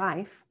our own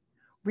life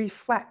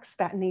reflects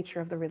that nature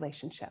of the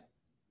relationship.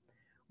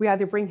 We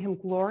either bring him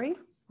glory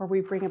or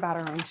we bring about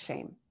our own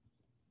shame.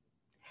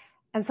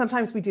 And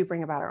sometimes we do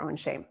bring about our own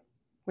shame,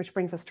 which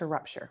brings us to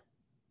rupture.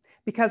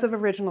 Because of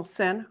original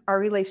sin, our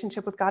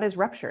relationship with God is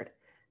ruptured.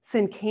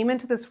 Sin came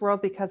into this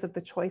world because of the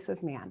choice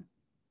of man.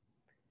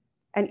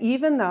 And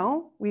even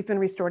though we've been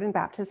restored in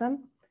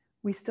baptism,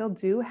 we still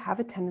do have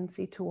a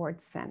tendency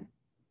towards sin.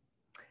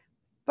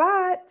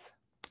 But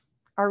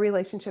our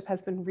relationship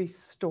has been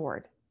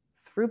restored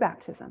through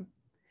baptism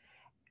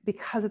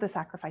because of the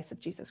sacrifice of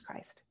Jesus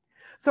Christ.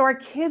 So our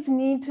kids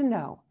need to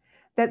know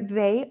that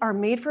they are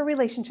made for a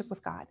relationship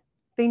with God.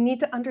 They need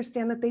to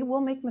understand that they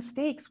will make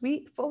mistakes.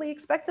 We fully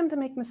expect them to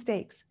make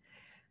mistakes.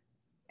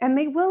 And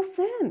they will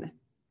sin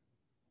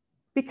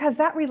because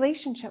that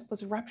relationship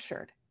was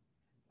ruptured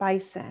by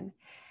sin.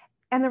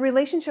 And the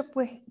relationship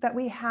that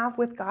we have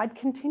with God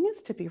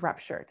continues to be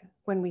ruptured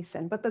when we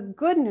sin. But the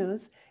good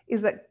news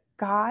is that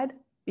God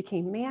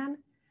became man.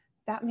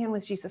 That man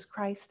was Jesus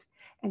Christ.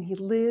 And he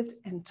lived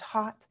and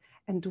taught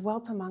and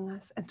dwelt among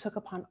us and took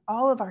upon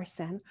all of our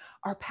sin,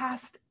 our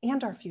past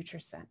and our future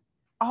sin,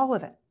 all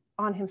of it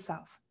on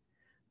himself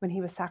when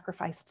he was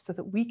sacrificed so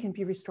that we can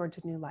be restored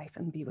to new life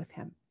and be with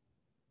him.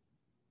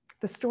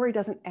 The story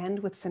doesn't end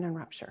with sin and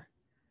rupture,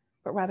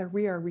 but rather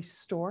we are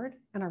restored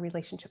and our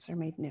relationships are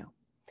made new.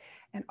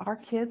 And our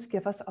kids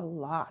give us a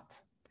lot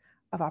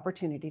of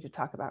opportunity to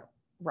talk about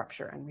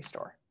rupture and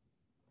restore.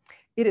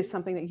 It is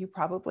something that you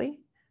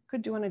probably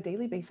could do on a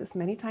daily basis,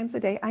 many times a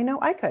day. I know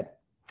I could.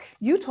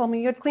 You told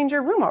me you had cleaned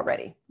your room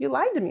already. You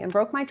lied to me and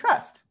broke my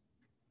trust.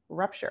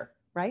 Rupture,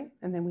 right?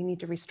 And then we need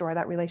to restore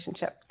that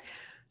relationship.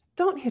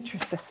 Don't hit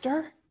your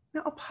sister.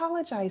 Now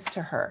apologize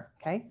to her,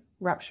 okay?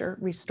 Rupture,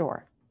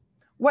 restore.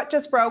 What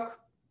just broke?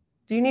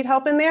 Do you need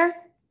help in there?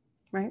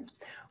 Right?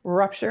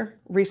 Rupture,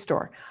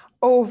 restore.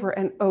 Over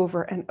and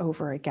over and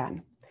over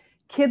again.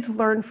 Kids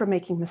learn from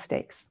making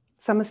mistakes.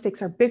 Some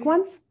mistakes are big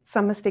ones,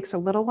 some mistakes are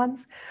little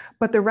ones,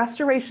 but the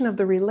restoration of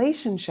the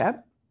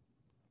relationship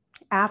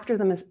after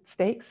the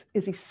mistakes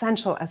is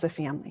essential as a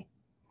family.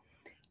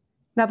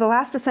 Now, the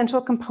last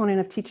essential component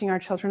of teaching our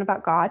children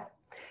about God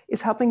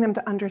is helping them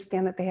to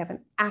understand that they have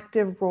an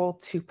active role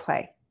to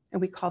play, and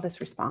we call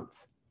this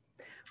response.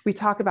 We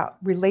talk about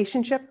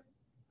relationship,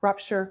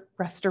 rupture,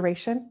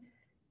 restoration.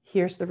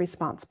 Here's the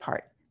response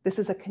part. This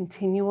is a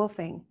continual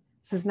thing.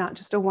 This is not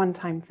just a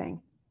one-time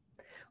thing.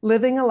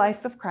 Living a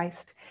life of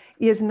Christ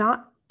is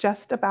not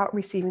just about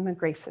receiving the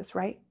graces,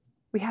 right?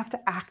 We have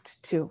to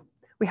act too.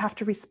 We have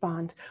to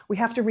respond. We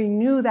have to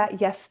renew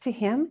that yes to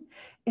him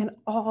in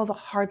all the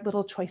hard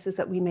little choices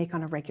that we make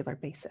on a regular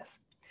basis.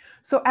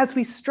 So as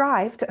we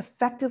strive to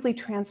effectively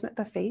transmit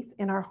the faith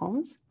in our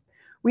homes,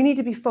 we need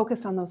to be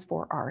focused on those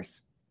 4 R's,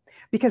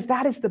 because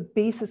that is the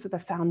basis of the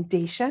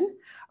foundation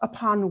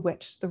upon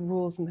which the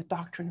rules and the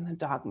doctrine and the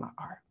dogma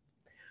are.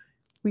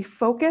 If we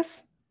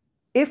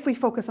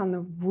focus on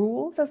the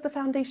rules as the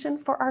foundation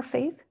for our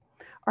faith,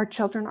 our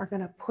children are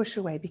going to push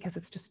away because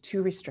it's just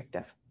too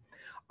restrictive.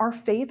 Our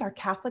faith, our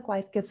Catholic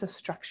life, gives a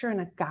structure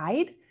and a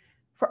guide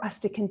for us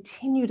to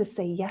continue to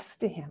say yes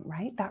to him,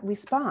 right? That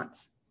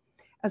response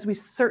as we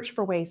search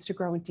for ways to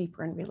grow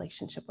deeper in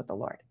relationship with the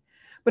Lord.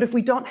 But if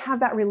we don't have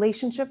that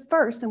relationship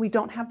first, then we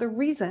don't have the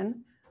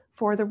reason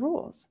for the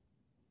rules.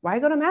 Why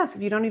go to Mass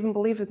if you don't even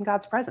believe in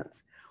God's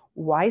presence?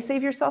 Why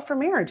save yourself for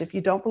marriage if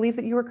you don't believe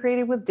that you were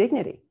created with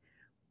dignity?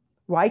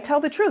 Why tell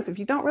the truth if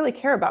you don't really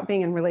care about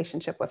being in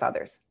relationship with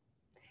others?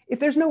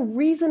 If there's no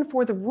reason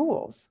for the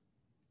rules,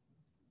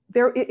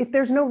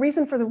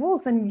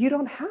 then you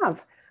don't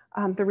have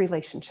the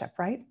relationship,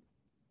 right?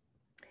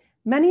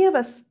 Many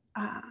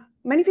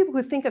people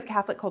who think of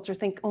Catholic culture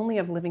think only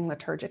of living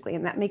liturgically,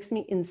 and that makes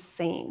me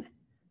insane.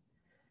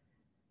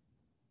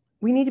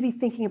 We need to be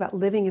thinking about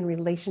living in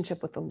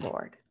relationship with the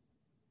Lord.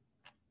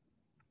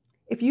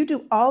 If you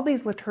do all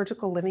these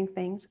liturgical living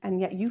things and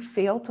yet you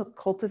fail to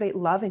cultivate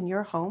love in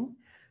your home,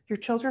 your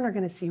children are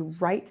going to see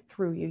right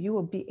through you. You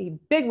will be a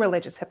big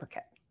religious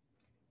hypocrite.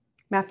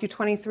 Matthew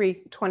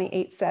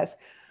 23:28 says,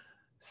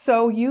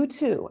 "So you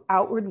too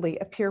outwardly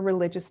appear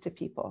religious to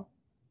people,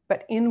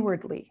 but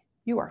inwardly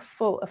you are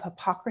full of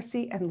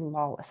hypocrisy and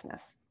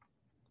lawlessness."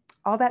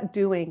 All that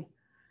doing,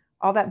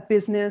 all that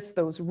business,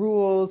 those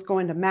rules,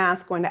 going to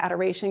Mass, going to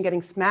adoration,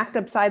 getting smacked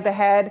upside the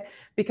head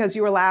because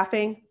you were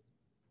laughing,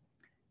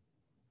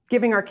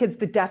 giving our kids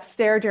the death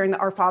stare during the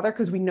Our Father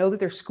because we know that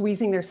they're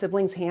squeezing their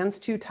siblings' hands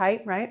too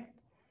tight, right?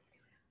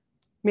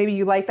 Maybe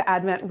you light the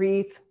Advent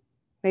wreath.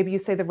 Maybe you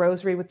say the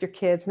rosary with your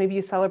kids. Maybe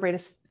you celebrate a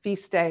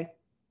feast day.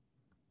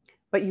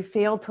 But you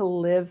fail to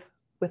live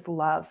with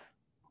love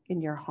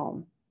in your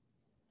home.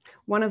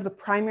 One of the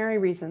primary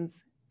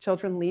reasons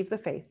children leave the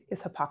faith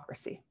is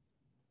hypocrisy.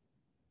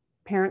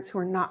 Parents who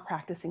are not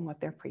practicing what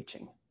they're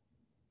preaching.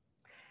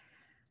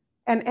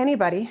 And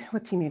anybody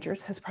with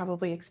teenagers has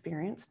probably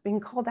experienced being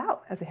called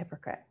out as a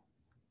hypocrite,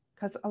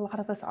 because a lot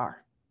of us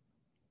are.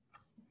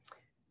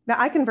 Now,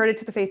 I converted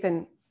to the faith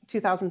in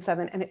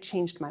 2007, and it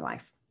changed my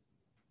life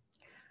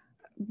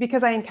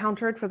because I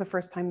encountered for the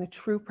first time the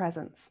true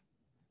presence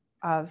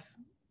of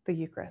the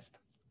Eucharist,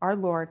 our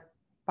Lord,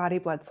 body,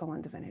 blood, soul,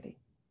 and divinity.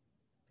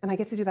 And I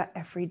get to do that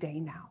every day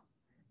now.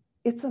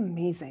 It's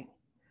amazing.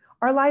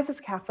 Our lives as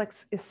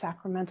Catholics is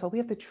sacramental. We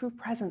have the true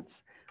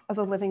presence of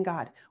the living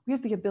God. We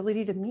have the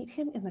ability to meet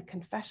him in the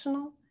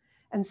confessional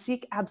and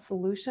seek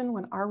absolution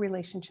when our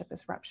relationship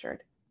is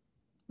ruptured.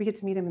 We get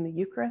to meet him in the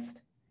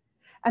Eucharist.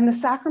 And the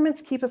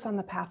sacraments keep us on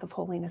the path of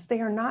holiness.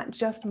 They are not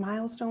just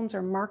milestones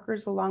or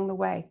markers along the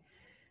way.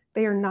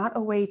 They are not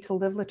a way to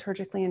live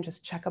liturgically and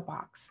just check a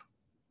box.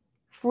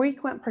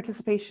 Frequent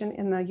participation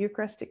in the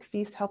Eucharistic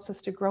feast helps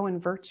us to grow in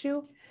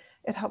virtue.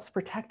 It helps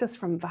protect us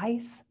from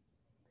vice.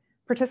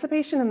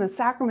 Participation in the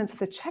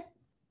sacraments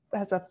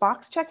as a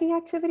box checking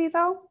activity,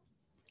 though,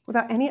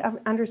 without any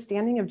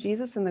understanding of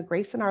Jesus and the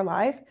grace in our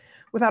life,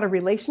 without a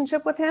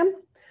relationship with him,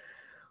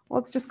 well,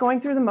 it's just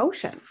going through the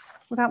motions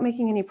without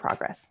making any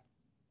progress.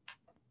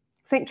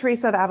 Saint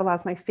Teresa of Avila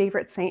is my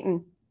favorite saint,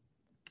 and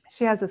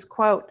she has this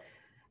quote: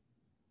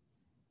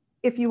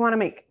 "If you want to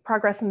make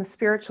progress in the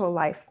spiritual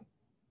life,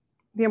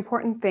 the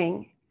important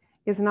thing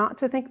is not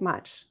to think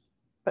much,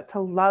 but to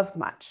love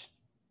much,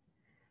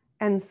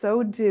 and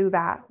so do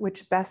that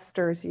which best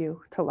stirs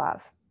you to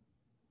love."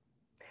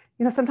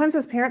 You know, sometimes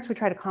as parents, we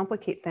try to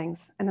complicate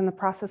things, and in the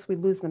process, we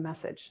lose the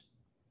message.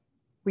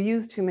 We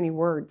use too many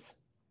words.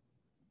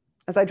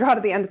 As I draw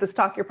to the end of this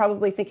talk, you're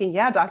probably thinking,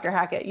 yeah, Dr.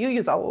 Hackett, you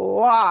use a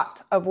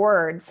lot of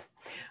words.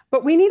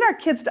 But we need our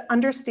kids to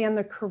understand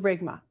the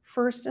Kerygma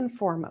first and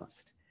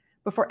foremost,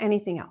 before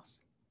anything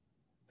else.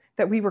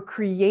 That we were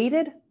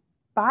created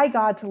by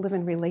God to live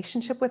in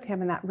relationship with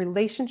him, and that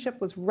relationship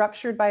was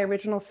ruptured by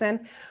original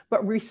sin,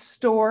 but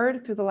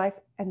restored through the life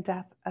and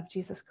death of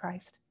Jesus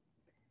Christ.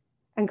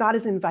 And God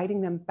is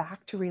inviting them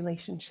back to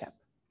relationship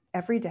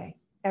every day,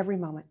 every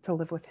moment, to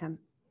live with him.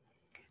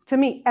 To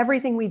me,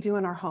 everything we do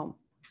in our home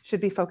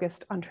should be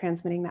focused on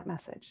transmitting that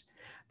message.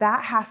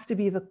 That has to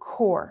be the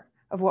core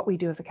of what we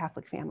do as a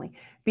Catholic family.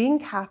 Being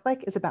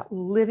Catholic is about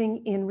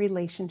living in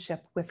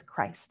relationship with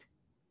Christ.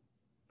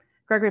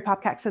 Gregory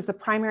Popcak says the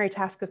primary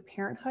task of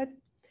parenthood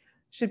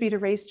should be to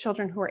raise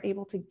children who are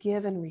able to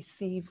give and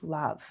receive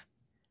love.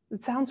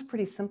 It sounds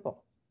pretty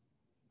simple.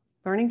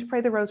 Learning to pray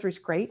the rosary is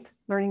great.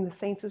 Learning the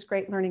saints is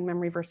great. Learning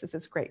memory verses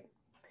is great.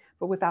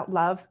 But without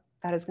love,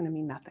 that is going to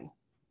mean nothing.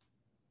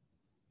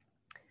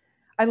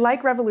 I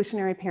like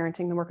revolutionary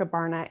parenting, the work of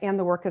Barna and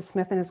the work of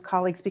Smith and his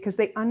colleagues, because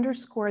they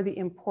underscore the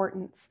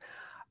importance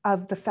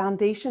of the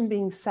foundation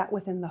being set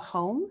within the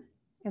home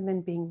and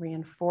then being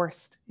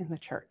reinforced in the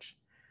church.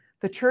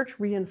 The church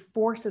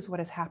reinforces what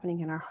is happening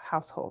in our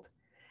household.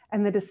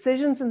 And the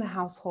decisions in the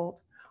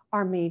household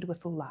are made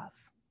with love.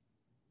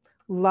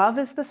 Love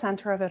is the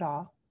center of it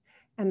all.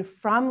 And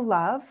from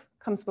love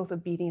comes both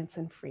obedience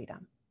and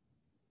freedom.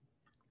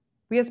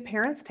 We as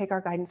parents take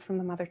our guidance from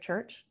the Mother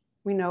Church.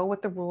 We know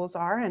what the rules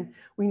are, and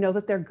we know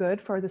that they're good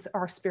for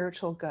our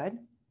spiritual good,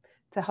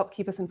 to help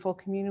keep us in full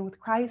communion with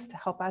Christ, to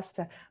help us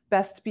to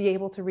best be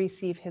able to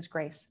receive his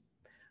grace.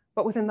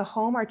 But within the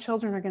home, our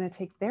children are going to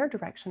take their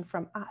direction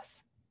from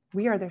us.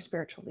 We are their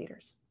spiritual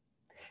leaders.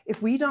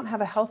 If we don't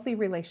have a healthy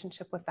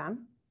relationship with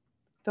them,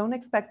 don't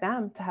expect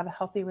them to have a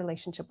healthy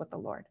relationship with the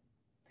Lord.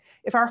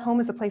 If our home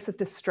is a place of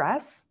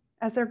distress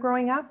as they're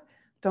growing up,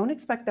 don't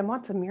expect them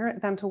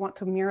to want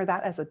to mirror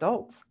that as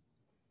adults.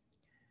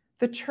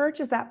 The church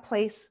is that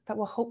place that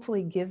will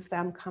hopefully give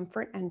them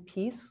comfort and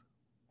peace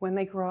when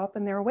they grow up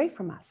and they're away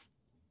from us.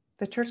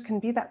 The church can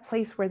be that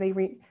place where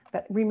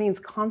that remains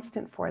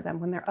constant for them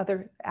when their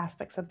other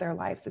aspects of their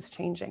lives is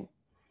changing.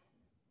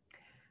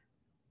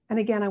 And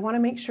again, I want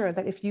to make sure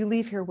that if you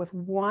leave here with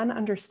one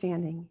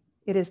understanding,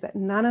 it is that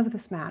none of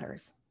this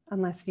matters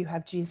unless you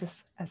have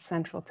Jesus as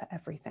central to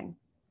everything.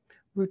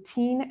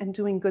 Routine and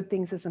doing good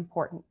things is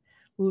important.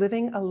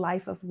 Living a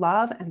life of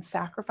love and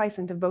sacrifice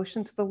and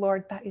devotion to the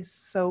Lord, that is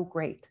so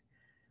great.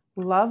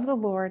 Love the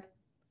Lord,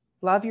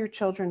 love your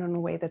children in a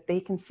way that they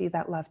can see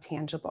that love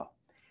tangible.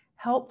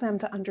 Help them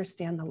to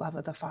understand the love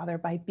of the Father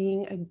by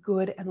being a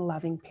good and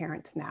loving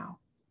parent now.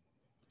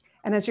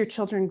 And as your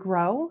children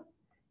grow,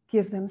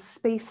 give them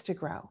space to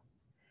grow.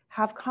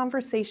 Have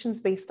conversations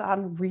based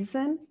on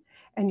reason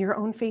and your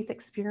own faith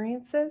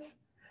experiences,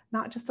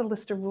 not just a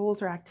list of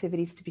rules or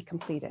activities to be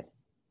completed.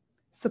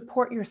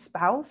 Support your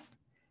spouse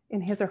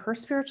in his or her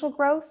spiritual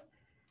growth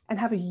and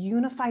have a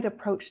unified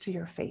approach to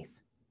your faith.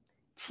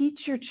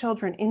 Teach your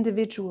children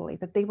individually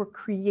that they were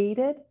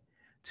created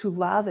to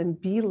love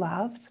and be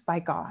loved by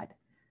God,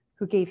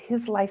 who gave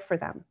his life for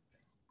them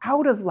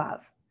out of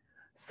love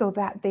so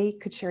that they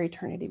could share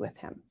eternity with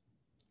him.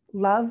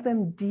 Love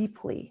them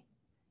deeply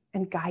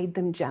and guide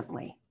them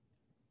gently.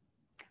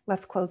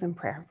 Let's close in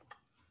prayer.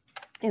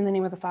 In the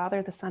name of the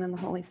Father, the Son, and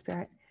the Holy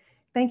Spirit.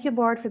 Thank you,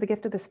 Lord, for the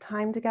gift of this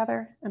time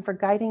together and for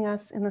guiding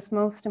us in this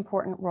most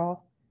important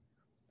role.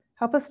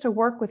 Help us to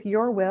work with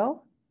your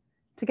will,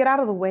 to get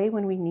out of the way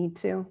when we need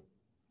to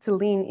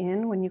lean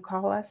in when you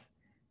call us,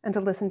 and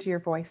to listen to your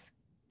voice.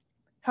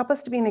 Help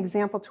us to be an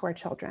example to our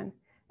children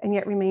and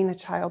yet remain a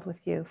child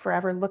with you,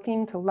 forever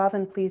looking to love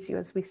and please you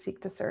as we seek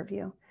to serve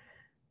you.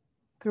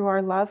 Through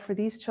our love for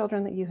these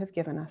children that you have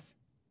given us.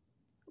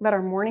 Let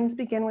our mornings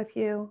begin with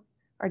you,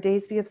 our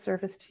days be of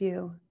service to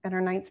you, and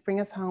our nights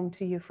bring us home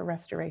to you for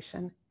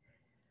restoration.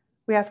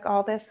 We ask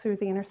all this through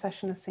the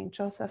intercession of St.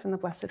 Joseph and the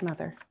Blessed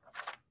Mother.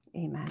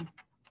 Amen.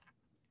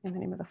 In the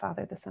name of the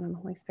Father, the Son, and the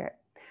Holy Spirit.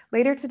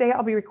 Later today,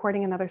 I'll be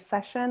recording another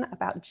session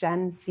about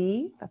Gen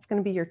Z. That's going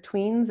to be your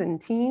tweens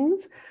and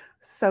teens.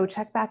 So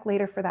check back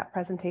later for that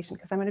presentation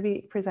because I'm going to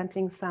be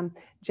presenting some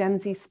Gen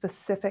Z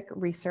specific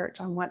research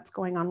on what's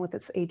going on with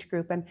this age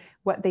group and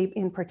what they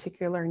in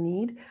particular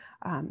need,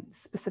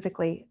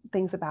 specifically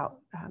things about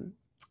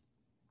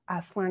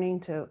us learning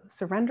to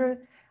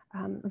surrender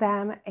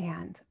them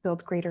and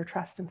build greater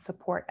trust and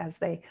support as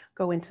they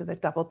go into the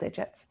double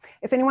digits.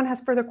 If anyone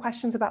has further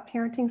questions about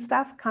parenting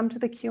stuff, come to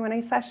the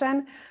Q&A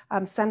session,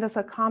 send us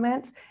a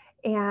comment,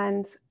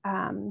 and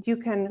you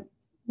can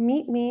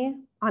meet me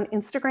on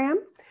Instagram.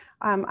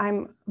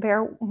 I'm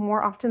there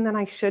more often than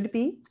I should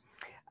be,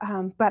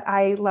 but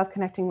I love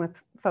connecting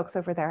with folks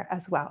over there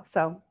as well.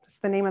 So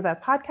the name of the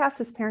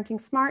podcast is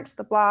Parenting Smart,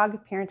 the blog,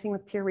 Parenting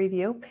with Peer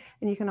Review,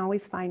 and you can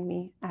always find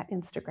me at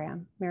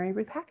Instagram,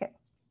 MaryRuth Hackett.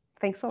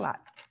 Thanks a lot.